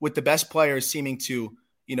 with the best players seeming to,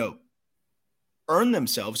 earn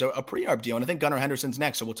themselves a pre-arb deal. And I think Gunnar Henderson's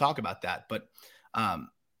next, so we'll talk about that. But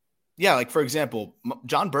yeah, like for example,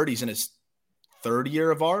 John Birdie's in his third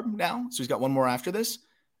year of ARB now. So he's got one more after this.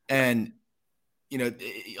 And,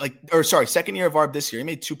 second year of ARB this year, he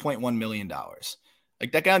made $2.1 million.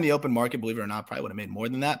 Like that guy on the open market, believe it or not, probably would have made more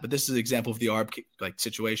than that. But this is an example of the ARB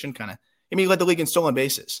situation kind of. He led the league in stolen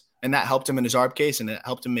bases, and that helped him in his ARB case, and it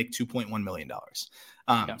helped him make $2.1 million.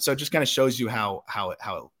 So it just kind of shows you how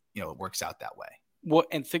it works out that way. Well,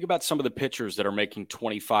 and think about some of the pitchers that are making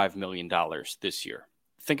 $25 million this year.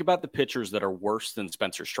 Think about the pitchers that are worse than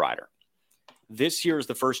Spencer Strider. This year is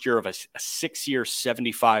the first year of a 6-year,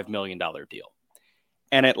 $75 million deal.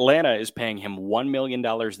 And Atlanta is paying him $1 million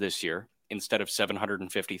this year instead of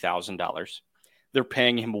 $750,000. They're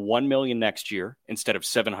paying him $1 million next year instead of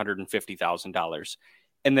 $750,000.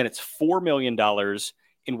 And then it's $4 million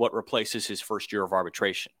in what replaces his first year of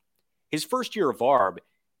arbitration. His first year of ARB,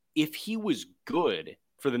 if he was good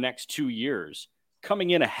for the next 2 years, coming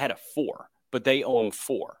in ahead of 4, but they owe him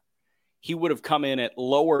 4. He would have come in at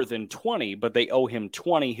lower than 20, but they owe him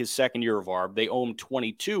 20 his second year of ARB. They owe him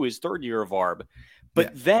 22 his third year of ARB.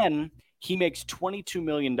 But then he makes $22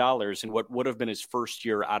 million in what would have been his first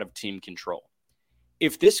year out of team control.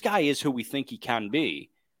 If this guy is who we think he can be,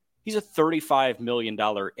 he's a $35 million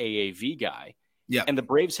AAV guy. Yeah. And the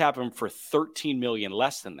Braves have him for $13 million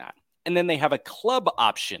less than that. And then they have a club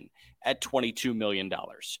option at $22 million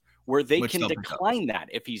where they can decline that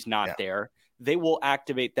if he's not there. They will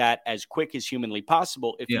activate that as quick as humanly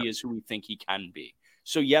possible if he is who we think he can be.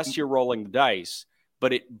 So yes, you're rolling the dice,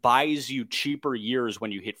 but it buys you cheaper years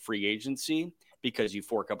when you hit free agency because you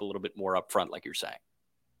fork up a little bit more upfront, like you're saying.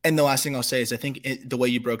 And the last thing I'll say is I think the way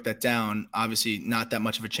you broke that down, obviously not that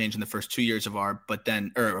much of a change in the first 2 years of ARB,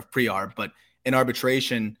 or pre-ARB, but in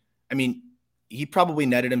arbitration, he probably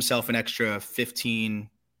netted himself an extra $15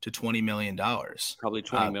 to $20 million. Probably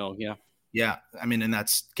 20 mil, yeah. Yeah, and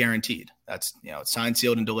that's guaranteed. That's signed,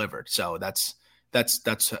 sealed, and delivered. So that's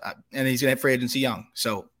and he's gonna have free agency young.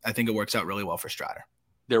 So I think it works out really well for Strider.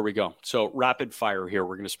 There we go. So rapid fire here.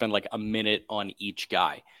 We're gonna spend like a minute on each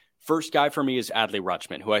guy. First guy for me is Adley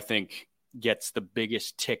Rutschman, who I think gets the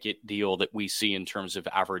biggest ticket deal that we see in terms of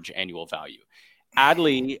average annual value.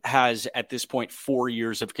 Adley has, at this point, 4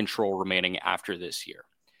 years of control remaining after this year.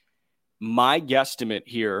 My guesstimate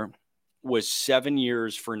here was 7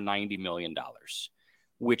 years for $90 million,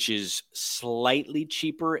 which is slightly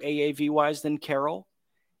cheaper AAV-wise than Carroll,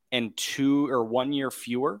 and 1 year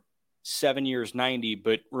fewer, 7 years, 90.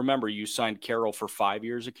 But remember, you signed Carroll for 5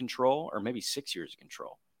 years of control, or maybe 6 years of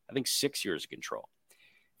control. I think 6 years of control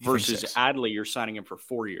versus Adley, you're signing him for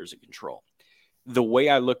 4 years of control. The way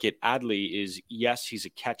I look at Adley is, yes, he's a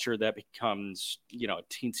catcher that becomes, a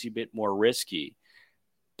teensy bit more risky.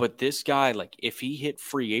 But this guy, like if he hit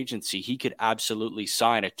free agency, he could absolutely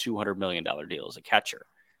sign a $200 million deal as a catcher.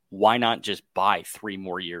 Why not just buy 3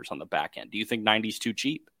 more years on the back end? Do you think 90 is too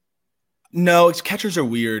cheap? No, catchers are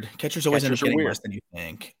weird. Catchers always end up getting less than you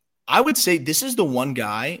think. I would say this is the one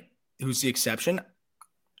guy who's the exception.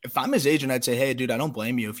 If I'm his agent, I'd say, hey, dude, I don't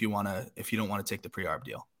blame you if you don't want to take the pre-ARB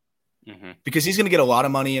deal. Mm-hmm. Because he's going to get a lot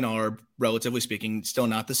of money in ARB, relatively speaking, still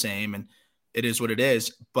not the same. And it is what it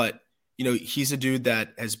is. But, he's a dude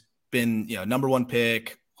that has been, number one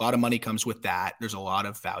pick. A lot of money comes with that. There's a lot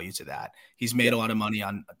of value to that. He's made a lot of money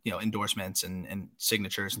on, endorsements and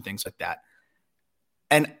signatures and things like that.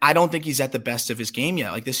 And I don't think he's at the best of his game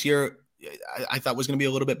yet. Like this year, I thought was going to be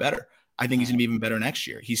a little bit better. I think he's going to be even better next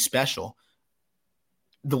year. He's special.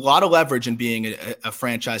 A lot of leverage in being a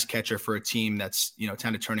franchise catcher for a team that's,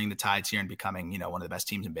 kind of turning the tides here and becoming, one of the best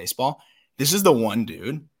teams in baseball. This is the one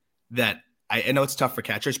dude that I know it's tough for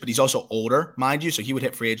catchers, but he's also older, mind you. So he would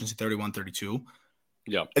hit free agency 31, 32.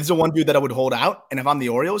 Yeah. It's the one dude that I would hold out. And if I'm the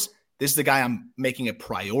Orioles, this is the guy I'm making a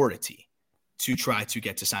priority to try to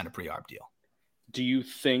get to sign a pre-arb deal. Do you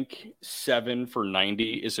think 7 for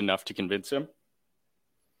 90 is enough to convince him?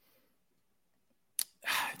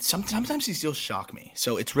 Sometimes these deals shock me.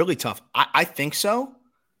 So it's really tough. I think so.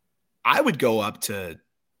 I would go up to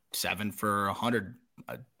 7 for 100,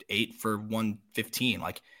 8 for 115.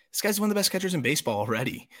 Like, this guy's one of the best catchers in baseball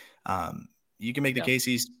already. You can make the case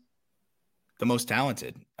he's the most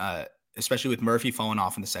talented, especially with Murphy falling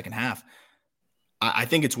off in the second half. I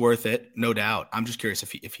think it's worth it, no doubt. I'm just curious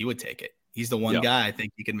if he would take it. He's the one guy I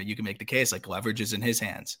think you can make the case, like, leverage is in his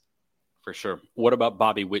hands. For sure. What about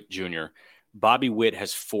Bobby Witt Jr.? Bobby Witt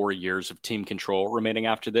has 4 years of team control remaining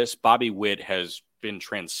after this. Bobby Witt has been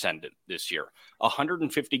transcendent this year.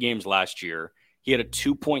 150 games last year. He had a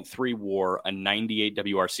 2.3 WAR, a 98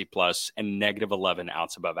 WRC plus, and negative 11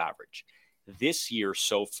 outs above average. This year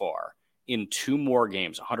so far, in 2 more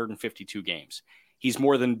games, 152 games, he's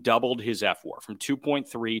more than doubled his FWAR from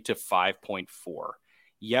 2.3 to 5.4.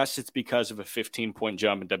 Yes, it's because of a 15-point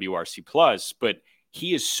jump in WRC plus, but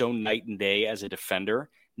he is so night and day as a defender.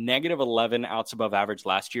 Negative 11 outs above average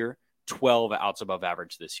last year, 12 outs above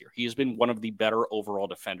average this year. He has been one of the better overall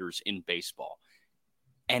defenders in baseball.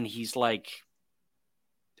 And he's like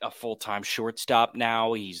a full-time shortstop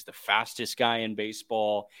now. He's the fastest guy in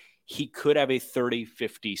baseball. He could have a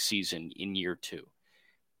 30-50 season in year 2.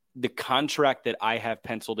 The contract that I have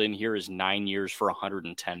penciled in here is 9 years for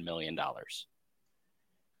 $110 million.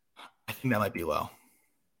 I think that might be low.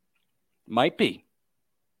 Might be.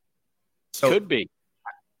 So, could be.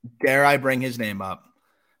 Dare I bring his name up?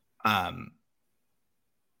 The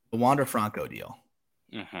Wander Franco deal.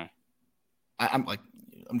 Mm-hmm.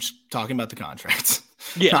 I'm just talking about the contracts,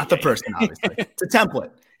 Yeah, not the person. Obviously, it's a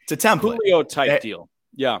template. It's a template. Julio type deal.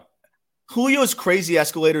 Yeah. Julio's crazy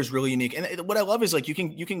escalator is really unique, and what I love is, like, you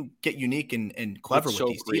can get unique and clever It's with so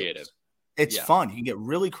these creative. deals. It's fun. You can get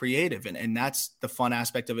really creative, and that's the fun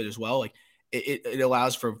aspect of it as well. Like, it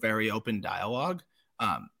allows for very open dialogue.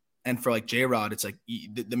 And for, like, J-Rod, it's like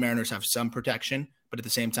the Mariners have some protection, but at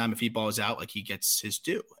the same time, if he balls out, like, he gets his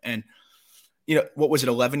due. And, what was it?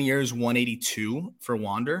 11 years, 182 for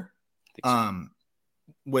Wander,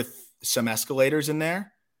 with some escalators in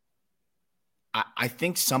there. I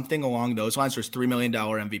think something along those lines. There's $3 million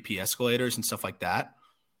MVP escalators and stuff like that.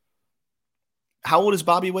 How old is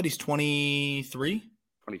Bobby Witt? He's 23?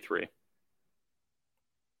 23.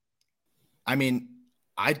 I mean,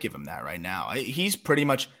 I'd give him that right now. He's pretty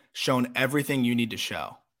much shown everything you need to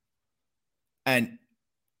show. And,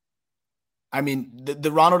 I mean,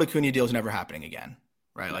 the Ronald Acuna deal is never happening again,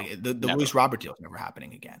 right? No, like, the Luis Robert deal is never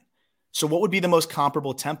happening again. So what would be the most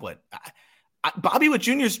comparable template? Bobby Witt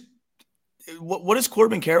Jr.'s what does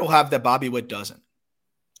Corbin Carroll have that Bobby Witt doesn't?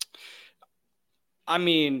 I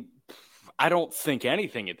mean, I don't think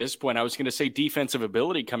anything at this point. I was going to say defensive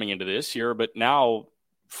ability coming into this year, but now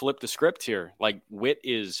flip the script here. Like, Witt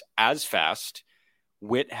is as fast.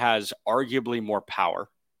 Witt has arguably more power.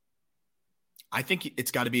 I think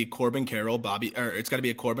it's got to be Corbin Carroll, it's got to be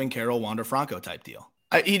a Corbin Carroll, Wander Franco type deal.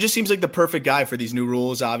 He just seems like the perfect guy for these new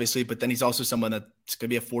rules, obviously, but then he's also someone that's going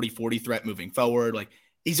to be a 40-40 threat moving forward. Like,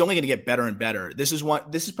 he's only going to get better and better. This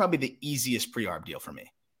is probably the easiest pre-arb deal for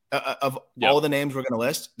me. Of all the names we're going to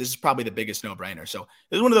list, this is probably the biggest no-brainer. So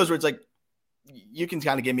it's one of those where it's like, you can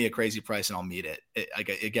kind of give me a crazy price and I'll meet it.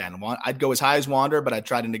 Again, I'd go as high as Wander, but I'd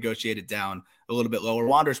try to negotiate it down a little bit lower.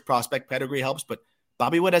 Wander's prospect pedigree helps, but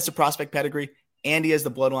Bobby Witt has the prospect pedigree and he has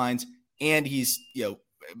the bloodlines, and he's,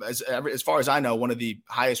 as far as I know, one of the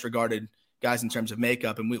highest regarded guys in terms of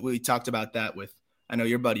makeup. And we talked about that with, I know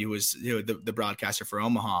your buddy who was the broadcaster for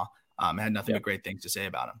Omaha, had nothing but great things to say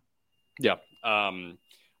about him. Yeah.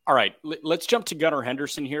 All right, let's jump to Gunnar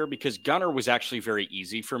Henderson here, because Gunnar was actually very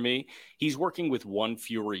easy for me. He's working with one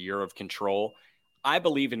fewer year of control. I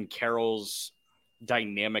believe in Carroll's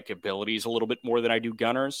dynamic abilities a little bit more than I do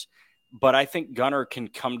Gunnar's, but I think Gunnar can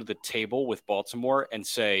come to the table with Baltimore and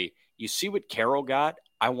say, you see what Carroll got?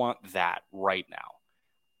 I want that right now.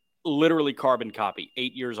 Literally carbon copy,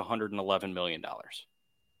 8 years, $111 million.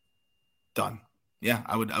 Done. Yeah,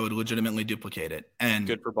 I would legitimately duplicate it. And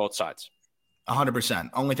good for both sides.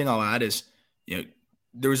 100%. Only thing I'll add is,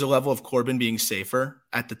 there was a level of Corbin being safer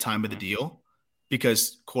at the time of the deal,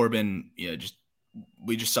 because Corbin,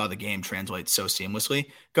 we just saw the game translate so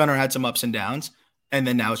seamlessly. Gunnar had some ups and downs, and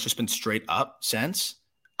then now it's just been straight up since.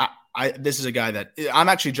 This is a guy that I'm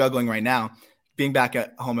actually juggling right now, being back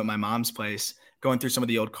at home at my mom's place, going through some of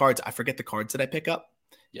the old cards. I forget the cards that I pick up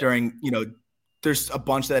during, there's a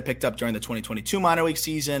bunch that I picked up during the 2022 minor league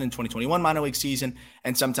season and 2021 minor league season.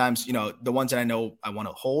 And sometimes, the ones that I know I want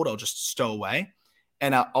to hold, I'll just stow away.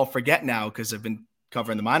 And I'll forget now because I've been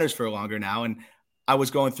covering the minors for longer now. And I was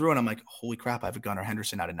going through and I'm like, holy crap, I have a Gunnar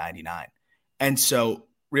Henderson out of 99. And so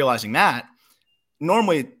realizing that,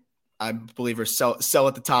 normally I believe sell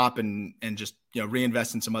at the top and just,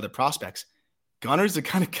 reinvest in some other prospects. Gunnar's the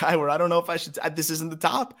kind of guy where I don't know if I should, this isn't the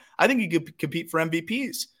top. I think he could compete for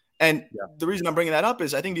MVPs. And the reason I'm bringing that up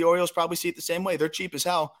is I think the Orioles probably see it the same way. They're cheap as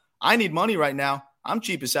hell. I need money right now. I'm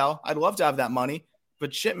cheap as hell. I'd love to have that money.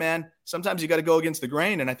 But shit, man, sometimes you got to go against the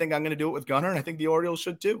grain. And I think I'm going to do it with Gunnar. And I think the Orioles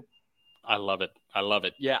should too. I love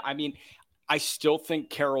it. Yeah, I mean, I still think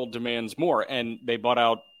Carroll demands more. And they bought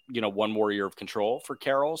out, one more year of control for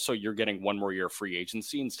Carroll. So you're getting one more year of free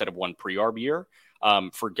agency instead of one pre-arb year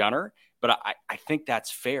for Gunnar. But I think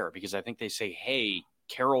that's fair because I think they say, hey,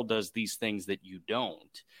 Carroll does these things that you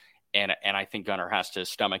don't. And I think Gunnar has to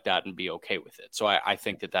stomach that and be okay with it. So I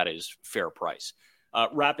think that is fair price.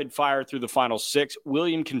 Rapid fire through the final 6.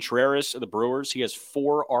 William Contreras of the Brewers. He has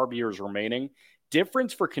 4 ARB years remaining.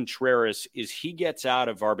 Difference for Contreras is he gets out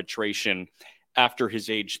of arbitration after his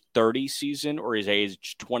age 30 season or his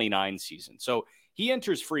age 29 season. So he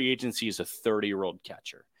enters free agency as a 30-year-old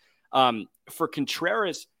catcher. For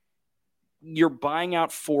Contreras, you're buying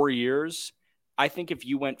out 4 years. I think if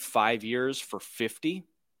you went 5 years for 50,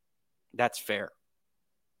 that's fair.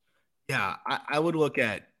 Yeah, I would look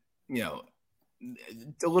at, a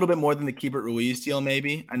little bit more than the Keibert Ruiz deal,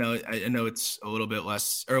 maybe. I know it's a little bit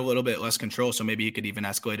less control, so maybe you could even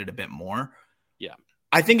escalate it a bit more. Yeah.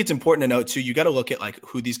 I think it's important to note too, you got to look at like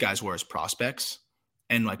who these guys were as prospects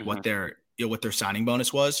and like what their signing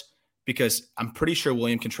bonus was, because I'm pretty sure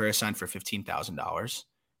William Contreras signed for $15,000.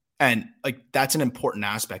 And like, that's an important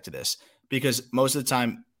aspect of this because most of the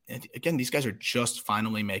time, again, these guys are just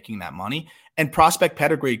finally making that money, and prospect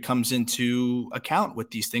pedigree comes into account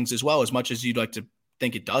with these things as well. As much as you'd like to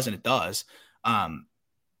think it does, and it does.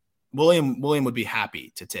 William would be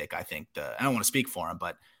happy to take, I think, I don't want to speak for him,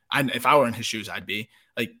 but if I were in his shoes, I'd be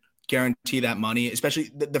like, guarantee that money,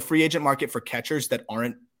 especially the free agent market for catchers that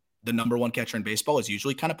aren't the number one catcher in baseball is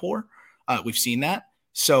usually kind of poor. We've seen that.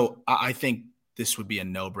 So I think this would be a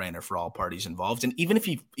no-brainer for all parties involved. And even if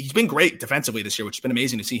he's been great defensively this year, which has been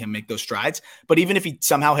amazing to see him make those strides, but even if he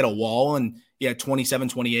somehow hit a wall and 27,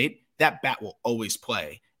 28, that bat will always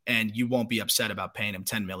play. And you won't be upset about paying him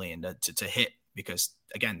 $10 million to hit because,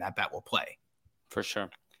 again, that bat will play. For sure.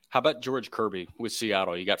 How about George Kirby with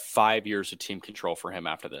Seattle? You got 5 years of team control for him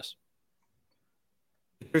after this.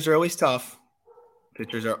 Pitchers are always tough. But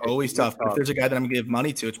if there's a guy that I'm going to give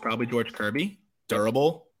money to, it's probably George Kirby.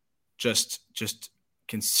 Durable, just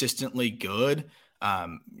consistently good.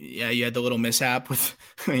 You had the little mishap with,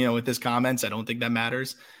 with his comments. I don't think that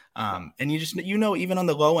matters. And even on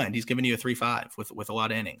the low end, he's giving you a 3.5 with a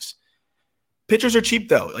lot of innings. Pitchers are cheap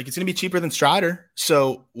though. Like, it's going to be cheaper than Strider.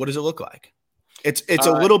 So what does it look like? It's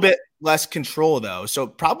a little bit less control though. So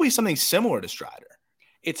probably something similar to Strider.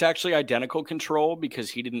 It's actually identical control because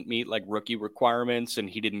he didn't meet like rookie requirements and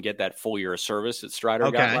he didn't get that full year of service that Strider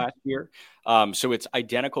got last year. So it's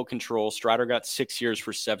identical control. Strider got 6 years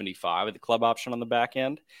for 75 with the club option on the back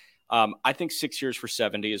end. I think 6 years for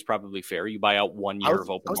 70 is probably fair. You buy out 1 year of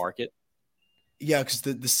open market. Yeah, because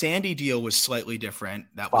the Sandy deal was slightly different.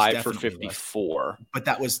 That was 5 for 54. But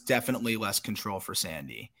that was definitely less control for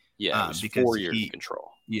Sandy. Yeah, it was 4 years of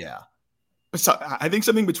control. Yeah. So I think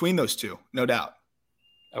something between those two, no doubt.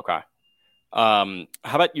 Okay. How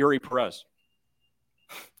about Yuri Perez?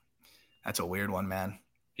 That's a weird one, man.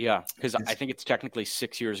 Yeah, because I think it's technically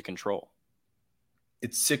 6 years of control.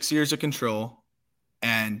 It's 6 years of control,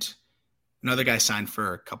 and another guy signed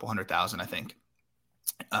for a couple $100,000, I think.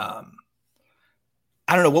 I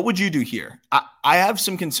don't know. What would you do here? I have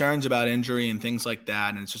some concerns about injury and things like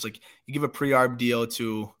that, and it's just like you give a pre-arb deal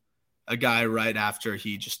to a guy right after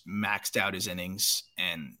he just maxed out his innings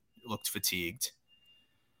and looked fatigued.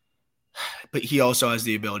 But he also has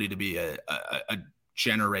the ability to be a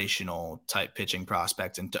generational type pitching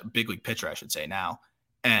prospect and big league pitcher, I should say now.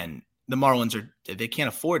 And the Marlins they can't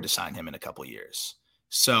afford to sign him in a couple of years.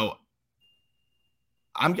 So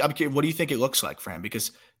I'm curious, what do you think it looks like for him?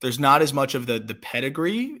 Because there's not as much of the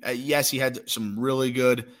pedigree. Yes, he had some really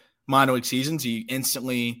good minor league seasons. He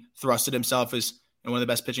instantly thrusted himself as one of the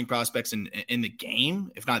best pitching prospects in the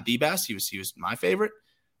game, if not the best. He was my favorite.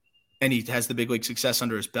 And he has the big league success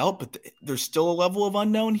under his belt, but there's still a level of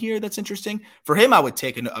unknown here that's interesting. For him, I would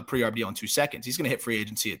take a pre-arb deal in 2 seconds. He's going to hit free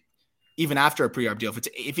agency even after a pre-arb deal.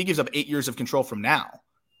 If he gives up 8 years of control from now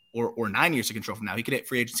or 9 years of control from now, he could hit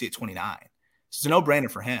free agency at 29. So it's a no-brainer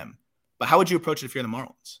for him. But how would you approach it if you're the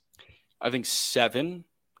Marlins? I think 7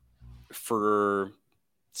 for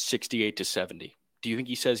 68 to 70. Do you think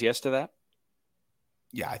he says yes to that?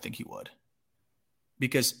 Yeah, I think he would.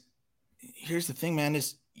 Because here's the thing, man,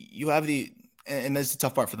 is you have and this is the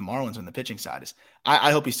tough part for the Marlins on the pitching side is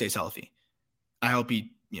I hope he stays healthy. I hope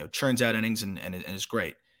he, churns out innings and is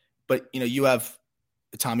great. But, you have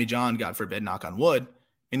Tommy John, God forbid, knock on wood. I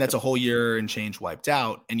mean, that's a whole year and change wiped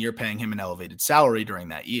out, and you're paying him an elevated salary during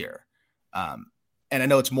that year. And I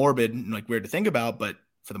know it's morbid and like weird to think about, but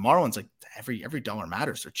for the Marlins, like every dollar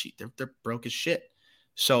matters. They're cheap. They're broke as shit.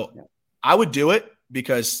 So I would do it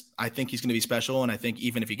because I think he's going to be special. And I think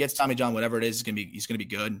even if he gets Tommy John, whatever it is, he's going to be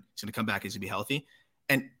good. He's going to come back. He's going to be healthy.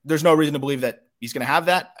 And there's no reason to believe that he's going to have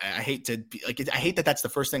that. I hate that that's the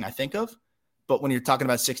first thing I think of. But when you're talking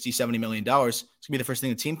about $60, $70 million, it's going to be the first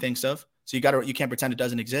thing the team thinks of. So you can't pretend it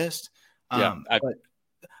doesn't exist. But I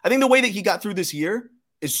think the way that he got through this year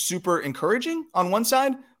is super encouraging on one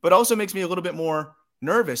side, but also makes me a little bit more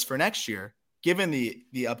nervous for next year, given the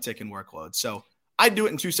uptick in workload. So I'd do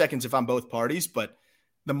it in 2 seconds if I'm both parties, but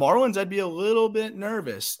the Marlins, I'd be a little bit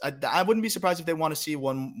nervous. I wouldn't be surprised if they want to see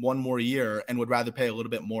one more year and would rather pay a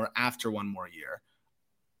little bit more after one more year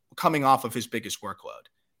coming off of his biggest workload.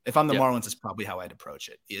 If I'm the Marlins, it's probably how I'd approach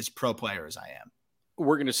it, as pro player as I am.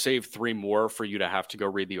 We're going to save 3 more for you to have to go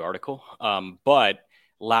read the article. But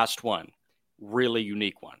last one, really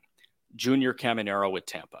unique one. Junior Caminero with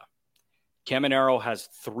Tampa. Caminero has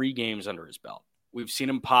 3 games under his belt. We've seen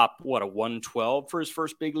him pop, a 112 for his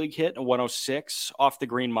first big league hit, a 106 off the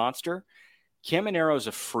Green Monster. Caminero's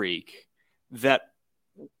a freak that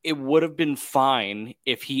it would have been fine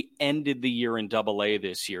if he ended the year in Double-A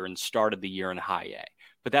this year and started the year in High A.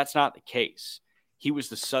 But that's not the case. He was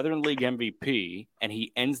the Southern League MVP, and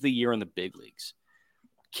he ends the year in the big leagues.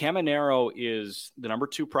 Caminero is the number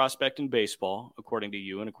 2 prospect in baseball, according to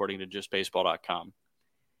you and according to justbaseball.com.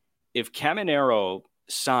 If Caminero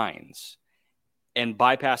signs and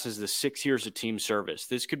bypasses the 6 years of team service,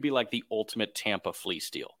 this could be like the ultimate Tampa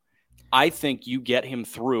fleece deal. I think you get him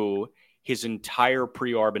through his entire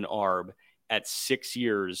pre-Arb and Arb at 6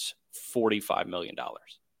 years, $45 million.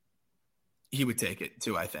 He would take it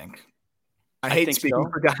too, I think. I hate speaking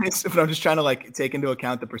for guys, but I'm just trying to take into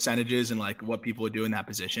account the percentages and what people would do in that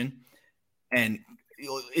position. And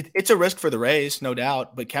it's a risk for the Rays, no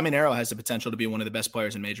doubt, but Caminero has the potential to be one of the best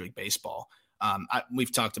players in Major League Baseball.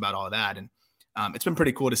 We've talked about all of that, and it's been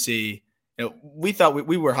pretty cool to see. We thought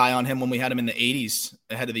we were high on him when we had him in the 80s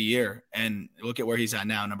ahead of the year, and look at where he's at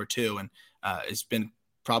now, number 2, and it's been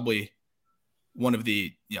probably one of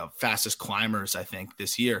the fastest climbers, I think,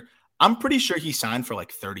 this year. I'm pretty sure he signed for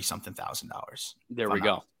 $30-something thousand. There we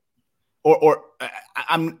go. Or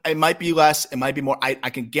it might be less, it might be more. I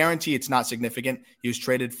can guarantee it's not significant. He was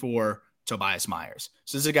traded for Tobias Myers.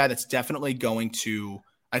 So this is a guy that's definitely going to,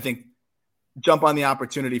 I think, jump on the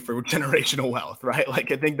opportunity for generational wealth, right? I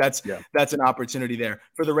think that's an opportunity there.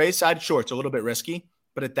 For the Rays side, sure, it's a little bit risky,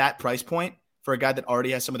 but at that price point, for a guy that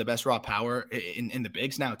already has some of the best raw power in the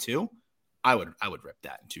bigs now too, I would rip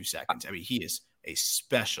that in 2 seconds. I mean, he is a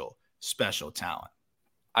special talent.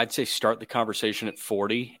 I'd say start the conversation at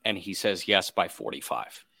 40, and he says yes by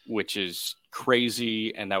 45, which is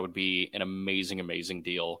crazy, and that would be an amazing, amazing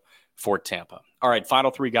deal for Tampa. All right, final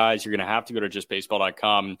 3 guys. You're going to have to go to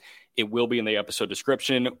justbaseball.com. It will be in the episode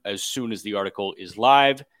description as soon as the article is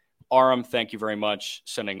live. Aram, thank you very much.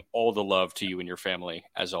 Sending all the love to you and your family,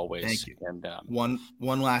 as always. Thank you. And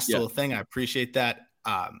one last little thing. I appreciate that.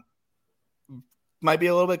 Might be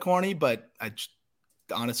a little bit corny, but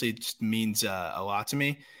honestly, it just means a lot to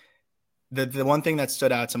me. The one thing that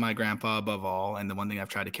stood out to my grandpa above all, and the one thing I've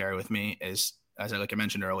tried to carry with me is, as I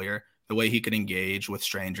mentioned earlier, the way he could engage with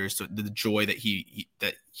strangers, the joy that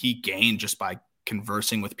he gained just by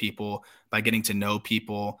conversing with people, by getting to know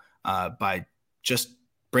people, by just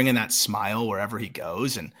bringing that smile wherever he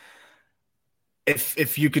goes. And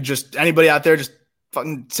if you could anybody out there, just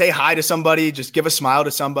fucking say hi to somebody, just give a smile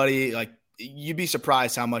to somebody, you'd be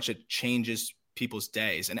surprised how much it changes people's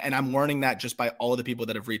days. And I'm learning that just by all of the people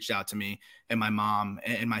that have reached out to me and my mom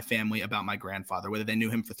and my family about my grandfather, whether they knew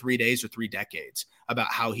him for 3 days or 3 decades, about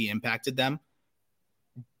how he impacted them.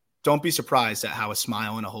 Don't be surprised at how a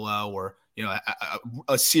smile and a hello, or,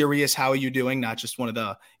 a serious, how are you doing? Not just one of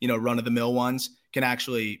the, run of the mill ones, can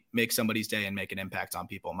actually make somebody's day and make an impact on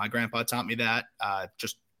people. My grandpa taught me that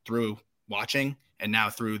just through watching, and now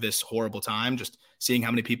through this horrible time, just seeing how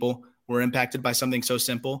many people were impacted by something so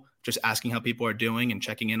simple, just asking how people are doing and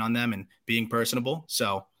checking in on them and being personable.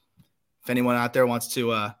 So if anyone out there wants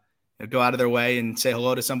to go out of their way and say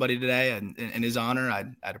hello to somebody today and in his honor,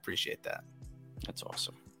 I'd appreciate that. That's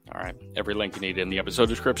awesome. All right. Every link you need in the episode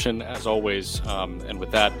description, as always. And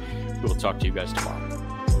with that, we will talk to you guys tomorrow.